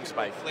Now the you flame can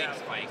spike. Flame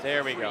spike.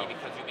 There we for go. free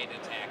Because you made an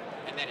attack,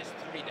 and that is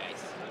 3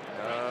 dice.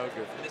 Oh,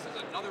 good. And this is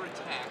another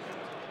attack,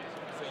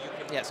 so you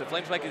can. Yeah, so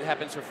flame spike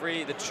happens for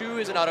free. The 2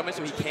 is an auto miss,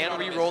 so he can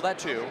re-roll that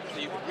 2. So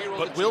you can reroll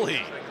But the will 2. he?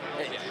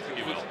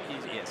 He will.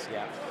 Yes,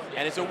 yeah.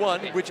 And it's a 1,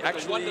 which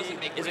actually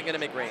isn't going to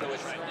make range.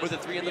 But the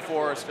 3 and the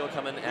 4 are still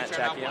coming at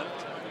Takian.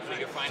 So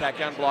you're fine.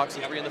 Takian blocks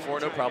the 3 and the 4,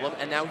 no problem.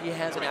 And now he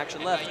has an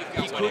action left.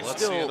 He So could let's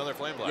still. see another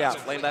flame blast. Yeah,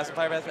 flame blast and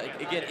fire blast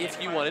again if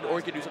he wanted, or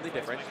he could do something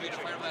different. You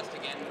Fire Blast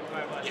again.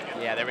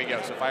 Yeah, there we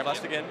go. So fire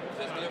blast again. So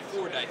there's another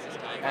 4 dice this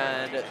time.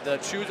 And the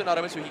 2's an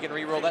auto miss, so he can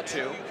re-roll that 2.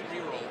 You can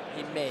reroll.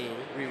 He may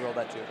re-roll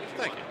that 2.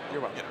 Thank you.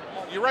 You're welcome.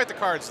 You write the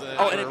cards.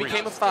 Oh, and it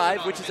became a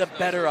 5, which is a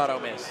better auto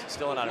miss.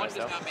 Still an auto 1 miss,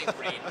 does though. not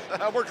make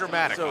range. More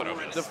dramatic. So auto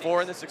miss. the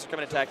 4 and the 6 are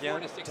coming to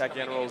Takian.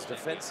 Takian rolls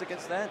defense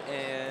against that, 4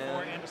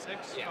 and and a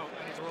 6. Yeah. Oh,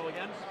 I need to roll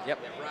again. yep.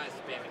 Yeah, Rise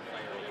spamming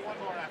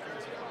fire.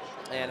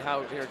 And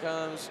how here it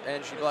comes,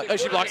 and she blocks. Oh,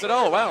 she blocks it.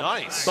 Oh, wow.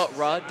 Nice. But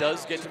Rod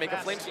does get to make a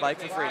flame spike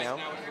for free now.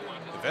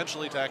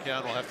 Eventually,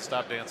 Takian will have to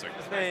stop dancing.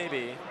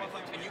 Maybe.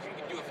 And you can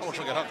do a Oh,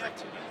 she'll get hungry.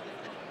 Just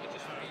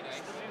 3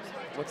 dice.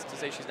 What's to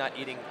say she's not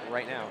eating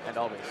right now and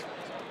always?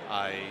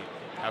 I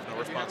have no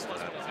response to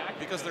that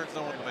because there's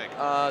no one to make.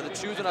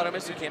 The 2's an auto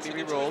miss, so it can't be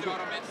re-rolled,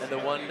 and the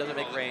 1 doesn't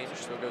make range,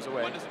 so it goes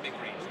away. 1 doesn't make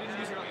range.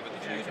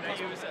 use a Can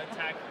I use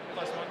attack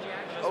 +1 to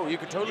that? Oh, you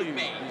could totally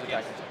use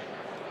attack.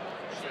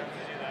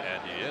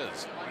 And he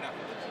is.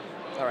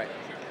 All right.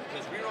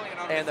 Because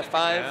rerolling an And the autonomous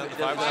 5 And the is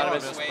 5 is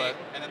anonymous. autonomous, away, but-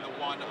 and then the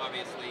 1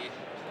 obviously.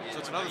 So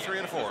it's another 3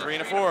 and a 4. 3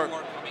 and a 4.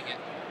 Coming in.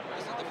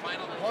 This is the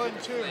final. 1,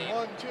 2,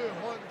 1, 2,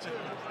 1, 2.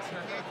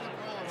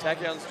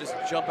 Tachyon's just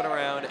jumping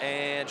around,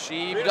 and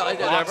she Blocks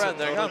it,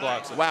 there you totally go.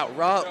 blocks it. Wow,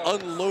 Ra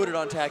unloaded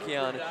on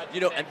Tachyon.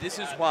 You know, and this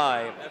is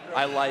why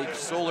I like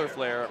Solar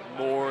Flare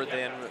more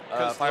than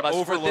Because Fire they're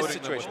Blast for this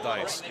overloading them with situation.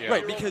 dice. Yeah.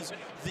 Right, because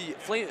the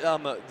flame,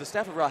 the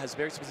Staff of Ra has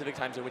very specific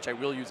times in which I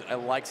will use it. I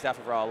like Staff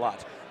of Ra a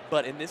lot.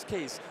 But in this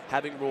case,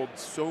 having rolled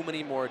so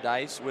many more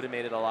dice would have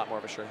made it a lot more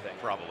of a sure thing.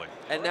 Probably.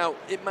 And now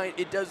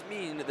it does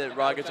mean that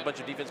Ra gets a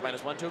bunch of defense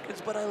 -1 tokens,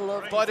 but I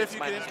love But defense if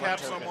you can -1 incap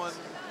tokens.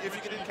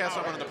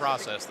 someone, in the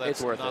process, that's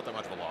It's worth not it. that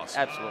much of a loss.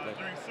 Absolutely.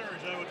 During surge,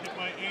 I would take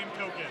my aim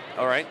token.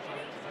 All right.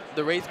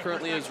 The Wraith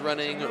currently is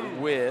running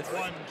with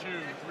 1,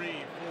 2,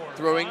 3, 4.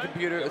 throwing 5.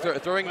 computer,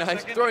 throwing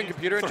knives, throwing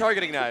computer, and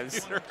targeting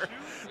knives.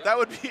 That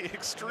would be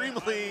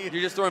extremely.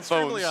 You're just throwing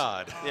extremely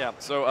phones. odd. Yeah.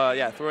 So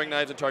yeah, throwing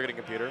knives and targeting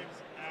computer. At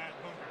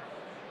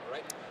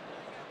bunker.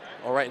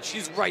 All right, and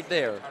she's right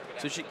there.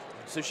 So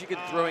she could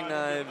throwing I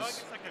knives.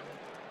 guess I could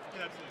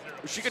get absolute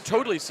 0. She could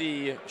totally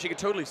see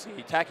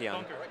Tachyon.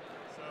 Bunker.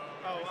 So,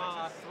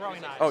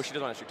 Throwing knives. Oh, she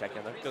doesn't want to shoot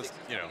Tachyon though. Because,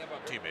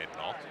 teammate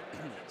and all.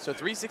 So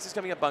 3 6s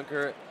coming at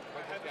bunker,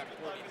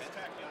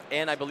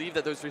 and I believe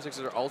that those 3 6s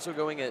are also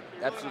going at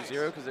absolute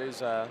 0 because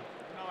there's No,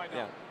 I don't.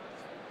 yeah.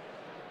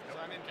 So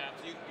I'm in cap.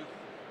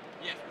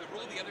 Yes, but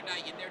roll the other die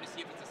in there to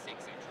see if it's a 6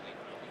 actually.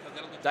 Because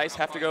that'll determine Dice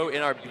how have to far go you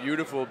in our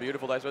beautiful,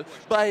 beautiful dice beds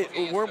by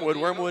Wormwood.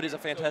 Wormwood is a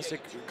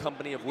fantastic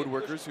company of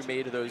woodworkers who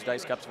made those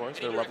dice cups for us.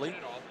 They're lovely.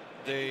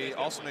 They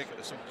also make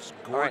some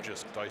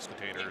gorgeous dice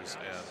containers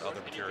and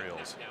other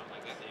materials.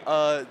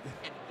 Uh,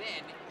 And then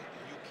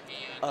you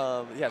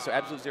can. yeah, so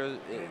absolute 0.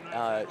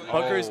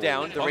 Bunker is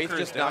down. The Wraith Bunker is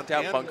just down, knocked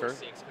out and- bunker.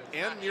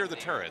 And near the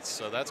turrets,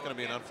 so that's going to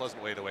be an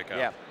unpleasant way to wake up.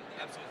 Yeah.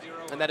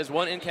 And that is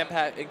 1 in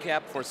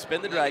cap for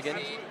Spin the Dragon.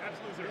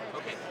 absolute 0.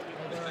 Okay.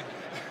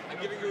 I'm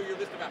giving you your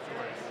list of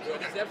afterwards. So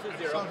it's absolute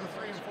So 0. the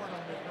 3 and 4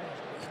 don't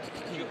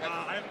make range.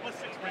 I have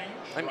 +6 range.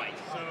 I'm- Right.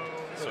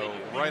 So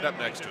right up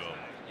next to him.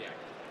 Yeah.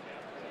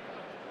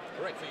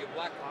 All right. So you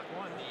block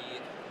one.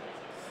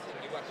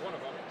 You block one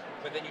of them,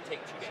 but then you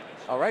take 2 damage.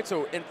 All right,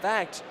 so in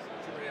fact,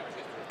 2 damage.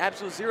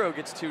 absolute 0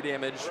 gets 2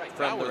 damage That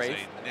from the was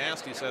Wraith. a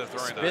nasty set of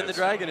throwing Spin the knives.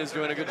 Dragon is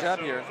doing a good job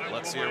here.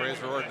 Let's see a raise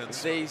for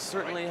ordnance. They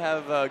certainly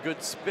have a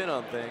good spin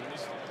on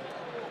things.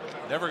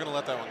 Never going to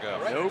let that one go.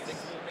 Nope.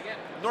 Again.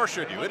 Nor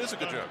should you. It is a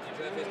good joke.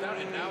 So that face down,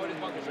 and now it is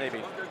bunker. Maybe.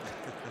 Bunker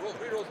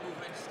rerolls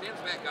movement, stands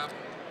back up,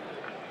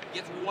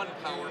 gets 1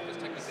 power because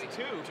technically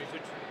 2.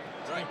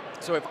 Right.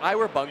 So if I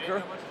were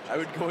bunker, I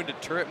would go into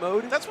turret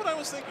mode. That's what I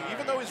was thinking.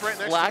 Even though he's right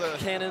next Flak to the...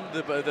 cannon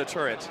the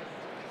turret.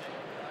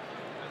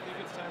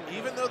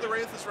 Even though the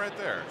Wraith is right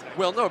there.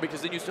 Well, no,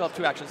 because then you still have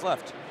 2 actions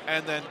left.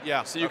 And then,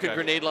 yeah. So you okay. could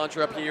grenade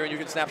launcher up here, and you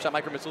can snapshot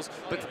micro missiles,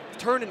 but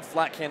turn and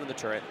flat cannon the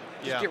turret.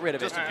 Just Yeah, get rid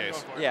of just it. in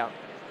case. Yeah.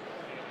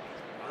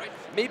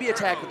 Maybe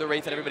attack with the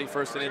Wraith and everybody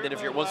first, and then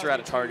if you're once you're out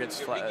of targets,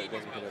 then you can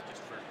do it.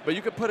 But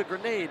you could put a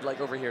grenade like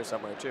over here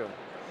somewhere too.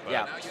 But,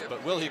 Yeah.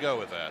 But will he go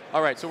with that?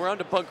 All right, so we're on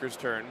to Bunker's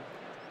turn.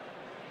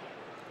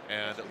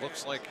 And it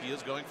looks like he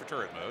is going for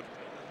turret mode.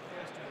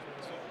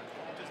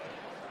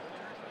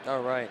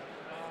 All right.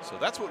 So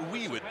that's what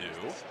we would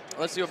do.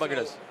 Let's see what Bunker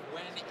does.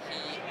 When he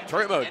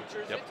Turret mode.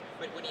 enters Yep. it,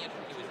 but when he entered,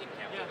 he was in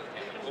cap.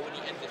 But when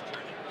he ends his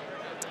turn,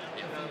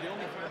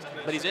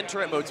 But he's in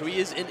turret mode, so he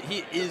is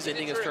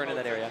ending his turn in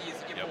that area. he's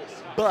Yep. immovable.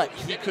 But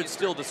he could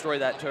still destroy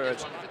that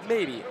turret.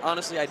 Maybe.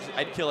 Honestly,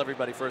 I'd kill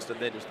everybody first and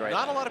then destroy it.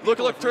 Not a lot of Look,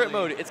 people look, have turret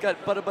really- mode. It's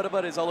got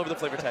butta is all over the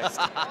flavor text.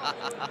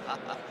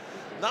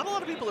 Not a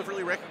lot of people have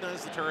really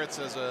recognized the turrets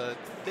as a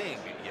thing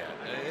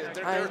yet.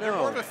 They're know.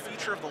 more of a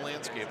feature of the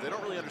landscape. They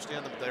don't really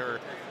understand them. They're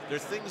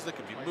things that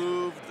can be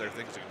moved. They're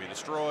things that can be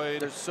destroyed.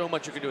 There's so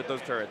much you can do with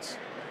those turrets.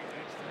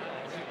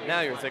 Now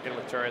you're thinking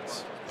with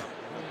turrets.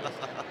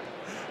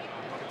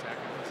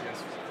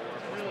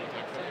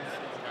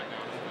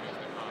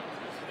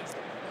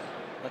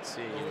 Let's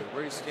see,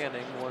 where he's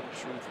standing, 1, 2,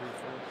 3, 4.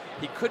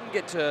 He couldn't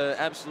get to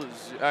absolute,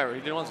 he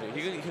didn't want to.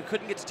 He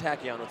couldn't get to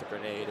Tachyon with a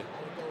grenade,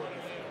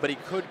 but he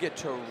could get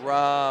to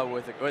Ra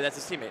with a, oh, that's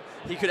his teammate.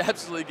 He could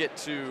absolutely get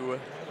to,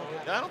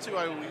 I don't see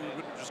why we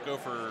wouldn't just go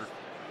for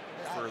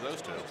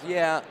those two.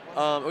 yeah,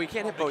 well, he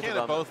can't hit both Can't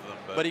of them. hit both of them,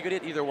 But he could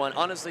hit either one.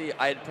 Honestly,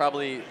 I'd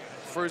probably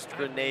first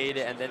grenade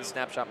and then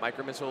snapshot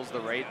micro missiles the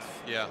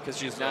Wraith. Yeah, Because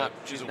she's she's not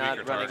a she's weaker not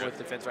running target. with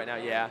defense right now.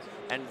 Yeah,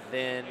 and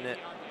then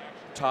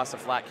toss a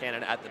flat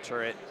cannon at the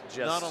turret. Just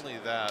Not only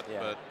that, yeah.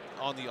 but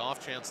on the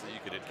off chance that you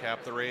could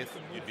incap the Wraith,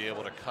 you'd be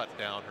able to cut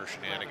down her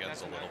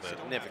shenanigans a little bit.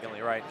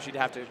 significantly, right? She'd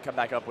have to come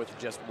back up with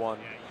just one.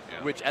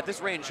 Yeah. Which at this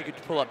range she could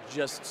pull up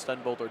just stun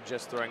bolt or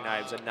just throwing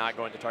knives and not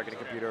going to target a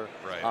computer.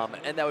 Right.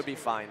 And that would be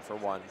fine for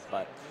one.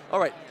 But all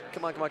right,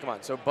 come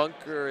on. So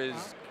Bunker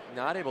is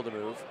not able to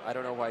move. I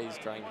don't know why he's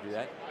trying to do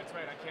that. That's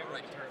right. I can't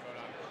write turret mode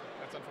on.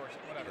 That's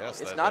unfortunate. Whatever.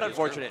 Yes, It's that- not that is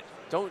true. unfortunate.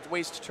 Don't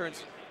waste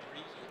turns.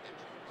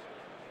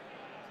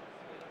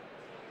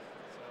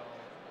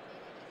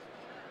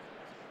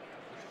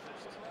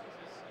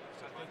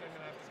 think I'm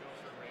gonna have to go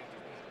for range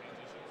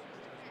issues.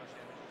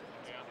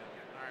 Yeah.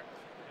 All right.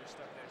 You're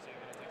stuck there, so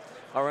you're gonna take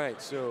some. All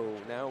right, so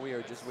now we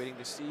are just waiting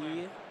to see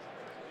I'm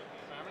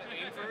gonna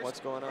aim first. what's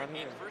going on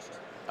here. First.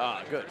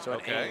 Ah, good. So an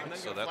Okay. aim. And then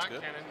So go that's flat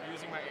good. cannon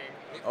using my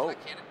aim. Oh,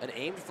 an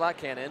aimed flat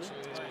cannon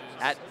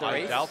at the I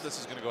Wraith. doubt this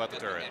is going to go at the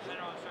turret.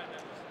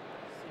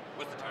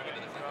 What's the target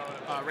of the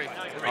thing?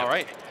 Wraith. All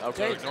right. So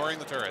Okay. ignoring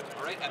the turret.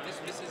 All right, and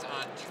this misses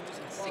on 2s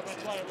and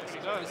 6s.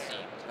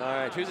 All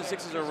right. 2s and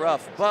 6s are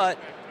rough, but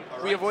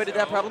we avoided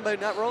that problem by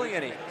not rolling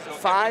any.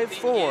 5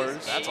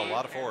 4s. That's a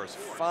lot of 4s.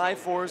 5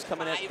 4s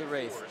coming at the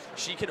Wraith.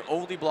 She can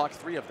only block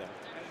 3 of them.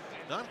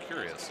 Now I'm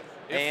curious.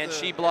 If And the-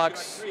 she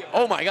blocks.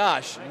 Oh my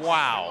gosh.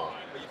 Wow.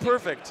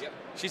 Perfect.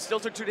 She still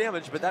took 2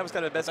 damage, but that was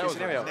kind of a best That case was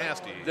scenario. a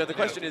nasty. The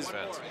question nasty is,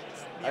 defense.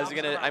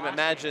 I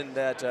imagine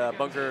that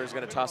Bunker is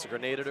gonna toss a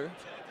grenade at her.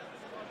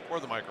 Or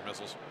the micro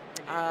missiles.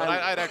 But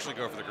I'd actually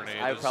go for the grenade.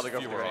 I would probably go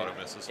for the fewer grenade.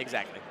 auto misses.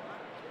 Exactly.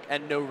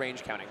 And no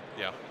range counting.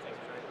 Yeah.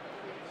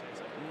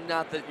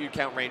 Not that you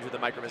count range with the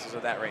micro missiles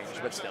at that range,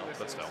 but still.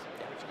 But still.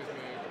 Which gives me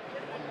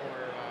one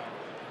more.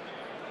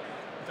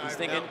 He's dive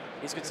thinking. down.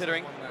 He's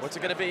considering. What's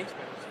it gonna be?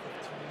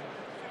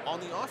 On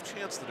the off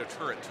chance that a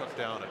turret took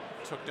down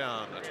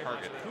a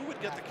target, who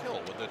would get the kill?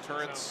 Would the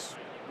turrets?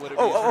 Would it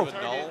be Oh. through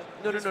a null?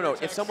 No.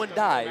 If someone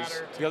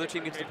dies, the other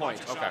team gets the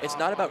point. Okay. It's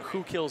not about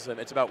who kills him.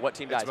 It's about what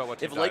team dies. about what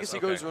team If dies, Legacy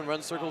goes okay. and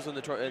runs circles in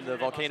the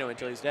volcano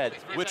until he's dead,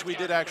 Which we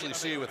did actually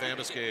see with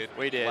Ambuscade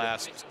We did.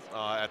 last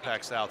at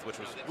PAX South, which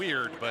was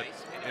weird but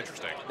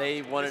interesting.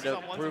 they wanted This is to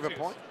on ones prove a and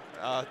twos. point.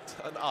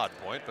 An odd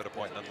point, but a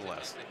point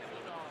nonetheless.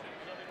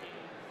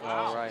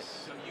 All right.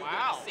 So you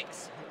Wow. get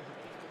 6.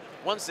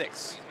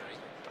 1-6.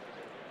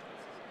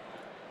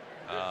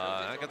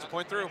 That gets a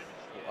point through.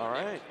 All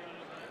right.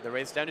 The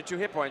Wraith's down to 2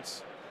 hit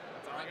points.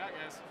 That's all I got,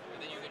 guys.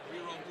 And then you get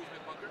reroll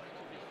movement bunker.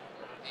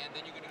 And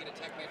then you're going to get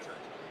attacked by a turret.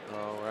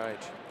 All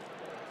right.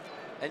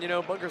 And you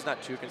know, Bunker's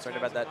not too concerned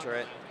about that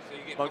turret. So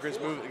you get Bunker's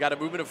got a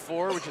movement of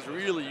 4, which is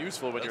really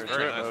useful when you're in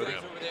very turret nice, mode. yeah.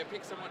 over there,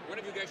 pick someone. One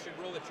of you guys should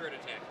roll a turret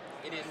attack.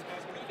 It is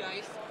 3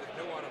 dice with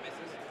no auto misses.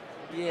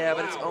 Yeah,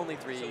 but it's Wow. only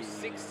 3. So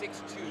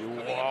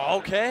 6-6-2. Whoa,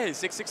 okay,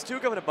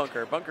 6-6-2 coming to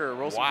Bunker. Bunker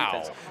rolls Wow.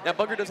 some defense. Now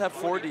Bunker does have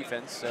 4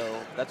 defense, so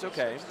that's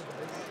okay.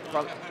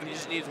 He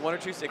just needs 1 or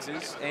 2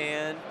 6s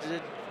and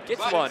it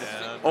gets 1.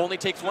 And- Only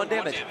takes 1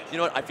 damage. You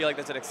know what? I feel like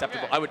that's an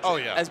acceptable. I would. Oh,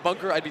 yeah. As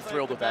Bunker, I'd be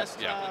thrilled with that.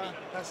 Yeah.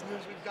 Best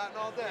news we've gotten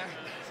all day.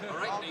 All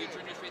right, now you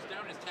turn your face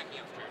down. It's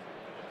Tachion's turn.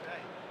 Okay.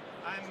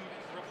 I'm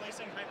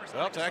replacing hypersonic.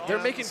 Well, assault They're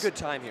making good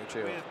time here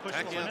too. with push the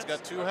Tachyon's limits.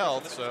 got 2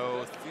 health,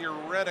 so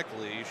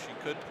theoretically she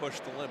could push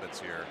the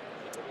limits here.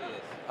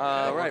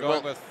 All We're right.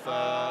 going Well, with So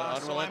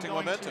I'm unrelenting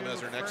going momentum to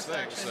as her next first thing.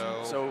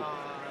 action, so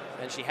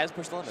and she has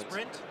pushed the limits.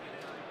 sprint.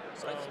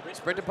 So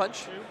Sprint and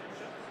punch.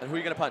 And who are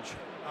you gonna punch?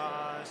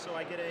 so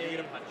I get You a get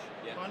a punch.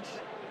 Yeah. punch.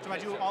 Do I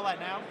do all that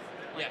now?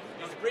 Yeah.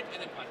 You sprint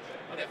and then punch.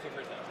 And that's your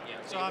first time. Yeah.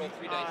 So you I'm roll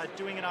 3 dice.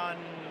 doing it on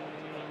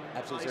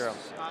Absolute ice. 0.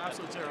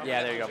 Absolute 0.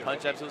 Yeah, there you go.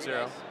 Punch absolute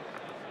 0.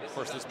 Of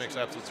course, this makes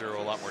Absolute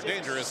Zero a lot more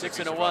dangerous. 6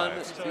 if and he a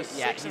 1. survives. So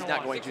Yeah, 6 he's and a not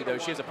 1. going to though.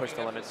 She has to push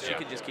the limits. She Yeah.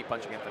 can just keep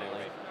punching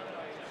infinitely.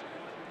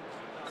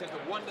 Except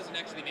the 1 doesn't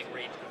actually make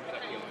range.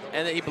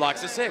 And then he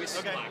blocks a 6.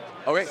 Okay. Okay.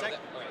 All right, there's your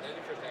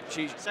first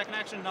action. She. Second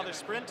action, another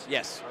sprint.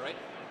 Yes. All right.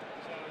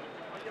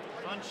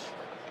 Punch.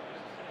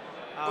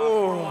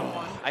 Oh.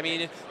 4-1-1. I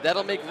mean,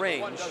 that'll make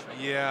range.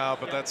 Yeah,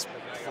 but that's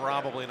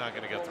probably not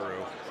going to get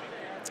through.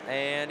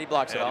 And he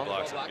blocks it And he all.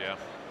 blocks it, yeah.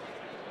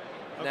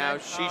 Now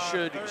Okay, she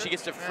should. third, She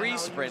gets to and free I'll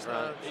sprint use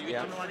run. the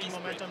Yeah. unrelenting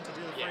momentum to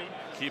do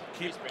the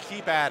free.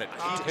 Keep at it.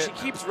 Keep She hitting.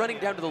 keeps running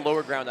down to the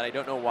lower ground, and I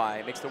don't know why.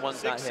 It makes the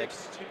 1s not hit.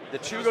 6, The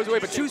 2 goes away,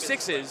 but 2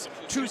 6s.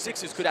 2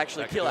 6s could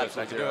actually That could kill do it,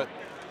 Absolute that could do Zero. it.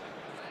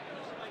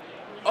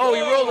 Oh,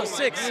 he rolled a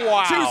 6.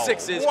 Wow. 2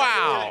 6s.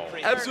 Wow.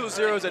 Absolute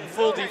Zero's in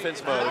full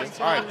defense mode.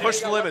 All right, push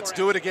the limits.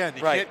 Do it again.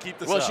 You Right. can't keep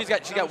this Well, up.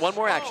 she got 1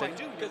 more action.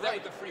 Because that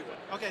was the free one.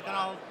 Okay, then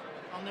I'll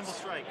nimble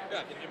strike.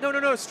 Yeah,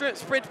 No.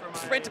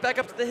 Sprint back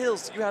up to the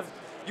hills.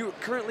 You're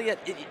currently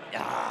at You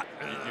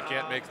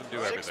can't make them do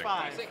everything.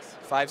 6-5. 6.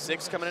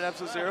 5-6 coming in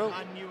Absolute Zero.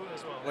 On you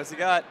as well. What's he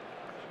got?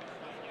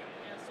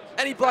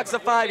 And he blocks the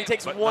 5. He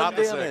takes But 1 not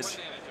the damage.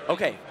 6.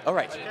 Okay, all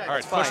right. All right,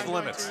 It's push fine. the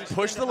limits.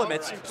 Push the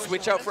limits.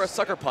 Switch out for a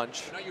sucker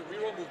punch. Now you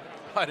reroll movement.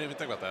 I didn't even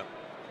think about that.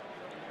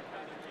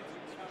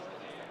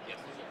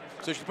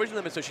 So she pushes the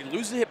limits, so she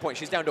loses a hit point.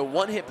 She's down to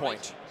 1 hit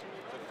point. So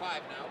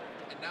 5 now,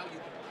 and now you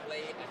can play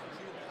as you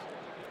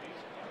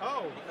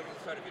Oh. because it's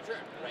the start of your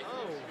turn, right?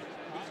 Oh.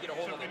 You just get a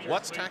hold of it.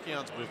 What's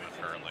Tachyon's movement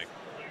currently?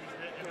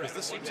 Because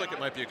this seems like it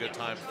might be a good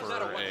time for It's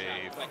not a one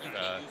a. shot. Like you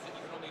can't use it.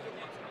 You can only use it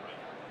once in a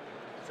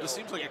round. This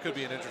seems like it could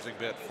be an interesting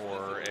bit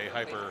for a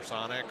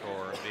hypersonic,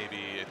 or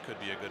maybe it could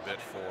be a good bit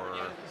for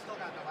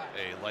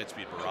a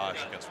lightspeed barrage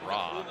against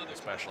Ra,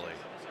 especially.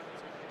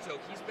 So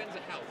he spends a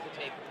health to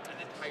take an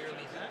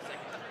entirely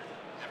second turn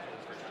after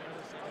his first turn.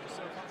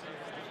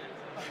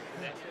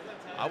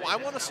 I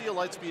want to see a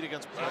light speed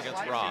against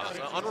Ra.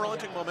 So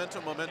unrelenting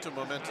momentum.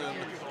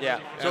 Yeah.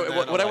 So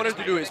what I wanted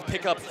to do is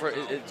pick up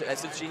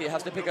since she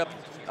has to pick up,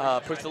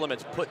 push the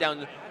limits, put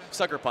down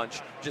Sucker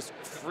Punch, just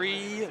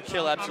free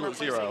kill absolute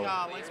zero,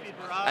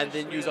 and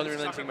then use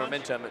unrelenting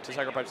momentum to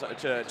Sucker Punch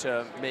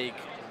to make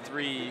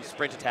 3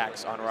 sprint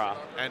attacks on Ra.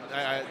 And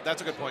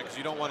that's a good point because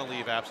you don't want to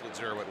leave absolute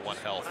zero at 1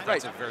 health.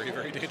 That's a very,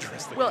 very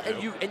dangerous thing. Well, to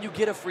do. and you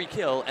get a free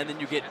kill, and then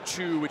you get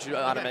 2, which you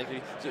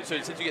automatically. So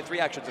since you get 3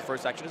 actions, the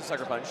first action is a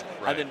Sucker Punch,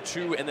 and then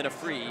 2, and then a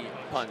free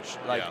punch.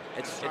 Like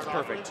it's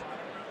perfect.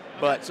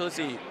 But so let's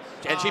see.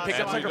 And she picks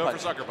up Sucker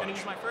Punch. Sucker I'm Punch. going to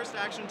use my first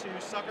action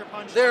to Sucker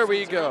Punch. There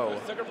we go.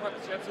 Sucker Punch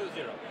absolute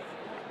zero.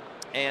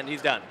 And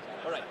he's done.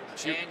 All right.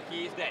 Shoot. And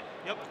he's dead.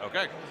 Yep.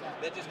 Okay.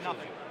 That just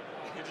Nothing.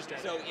 You're just dead.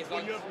 So as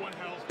long You as have 1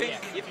 health. Yeah,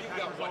 if you've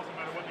got one. No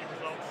matter what the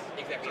results.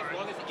 Exactly. As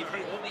long as if you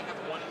only have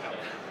 1 health.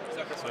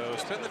 Sucker Punch.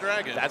 So spin the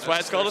dragon. That's why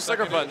it's called a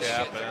Sucker Punch.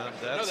 Yeah, and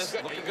that's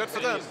good. looking good for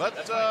them.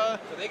 But So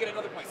they get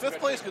another point. 5th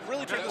place could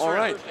really turn this All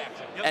around. right.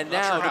 And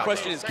now the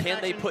question is,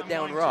 can they put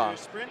down Ra?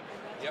 Sprint.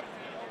 Yep.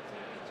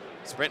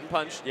 Sprint and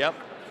punch. Yep.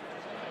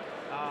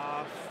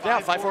 Yeah,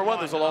 5-4-1.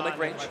 There's a low make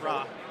range.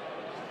 Ra.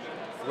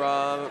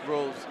 Ra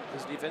rolls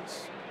his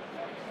defense.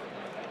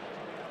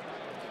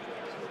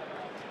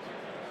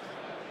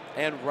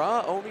 And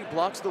Ra only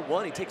blocks the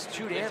 1. He takes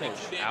 2 damage.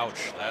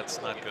 Ouch,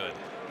 that's not good.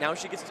 Now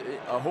she gets to,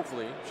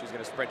 hopefully, she's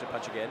going to sprint and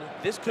punch again.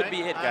 This could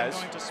be it, guys.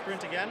 I'm going to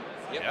sprint again.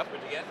 Yep.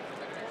 Sprint again.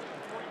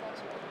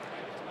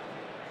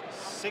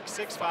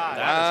 6-6-5.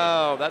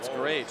 Wow, that's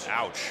great.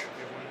 Ouch.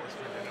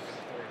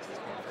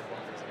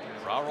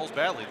 Ra rolls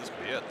badly. This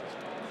could be it.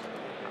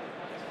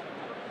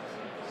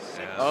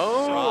 And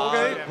Oh,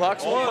 okay. Ra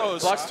Blocks 1.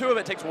 almost. Blocks 2 of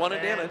it. Takes 1 in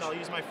And damage. I'll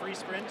use my free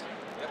sprint.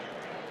 Yep.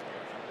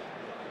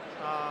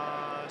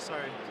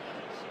 Sorry.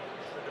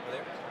 Sprint over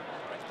there.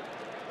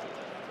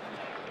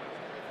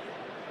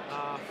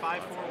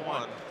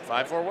 5-4-1.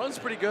 5-4-1's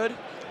pretty good.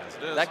 Yes,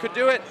 it is. That could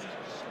do it.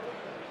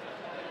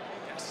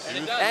 And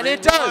it does. And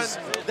it does.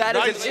 One. That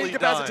is Nicely an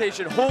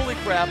incapacitation. Holy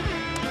crap.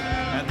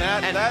 And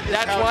And that is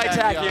that's how why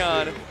Tachyon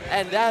Tachyon. did.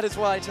 And that is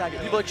why Tachyon.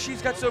 People are like,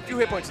 she's got so few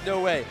hit points. No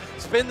way.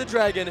 Spin the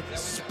dragon,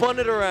 spun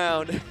it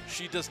around.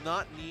 She does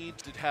not need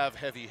to have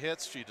heavy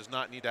hits. She does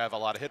not need to have a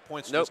lot of hit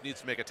points. She Nope. just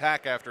needs to make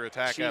attack after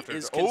attack She after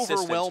is to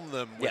overwhelm consistent.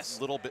 them with Yes.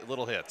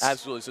 little hits.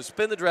 Absolutely. So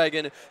Spin the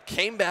Dragon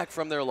came back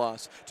from their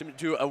loss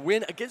to a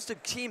win against a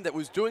team that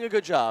was doing a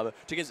good job,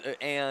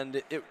 and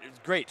it was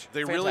great.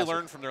 They really Fantastic.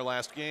 learned from their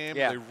last game.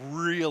 Yeah. They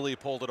really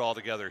pulled it all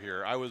together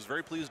here. I was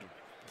very pleased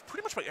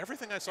pretty much by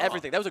everything I saw.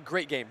 Everything. That was a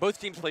great game. Both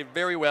teams played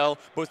very well.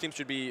 Both teams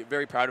should be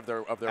very proud of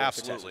their Absolutely,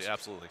 successes.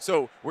 absolutely.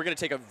 So we're going to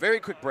take a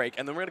very quick break,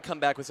 and then we're going to come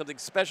back with something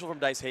special from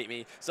Dice Hate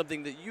Me,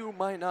 something that you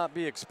might not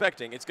be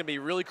expecting. It's going to be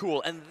really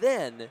cool, and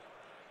then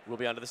we'll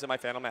be on to the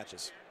semifinal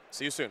matches.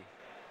 See you soon.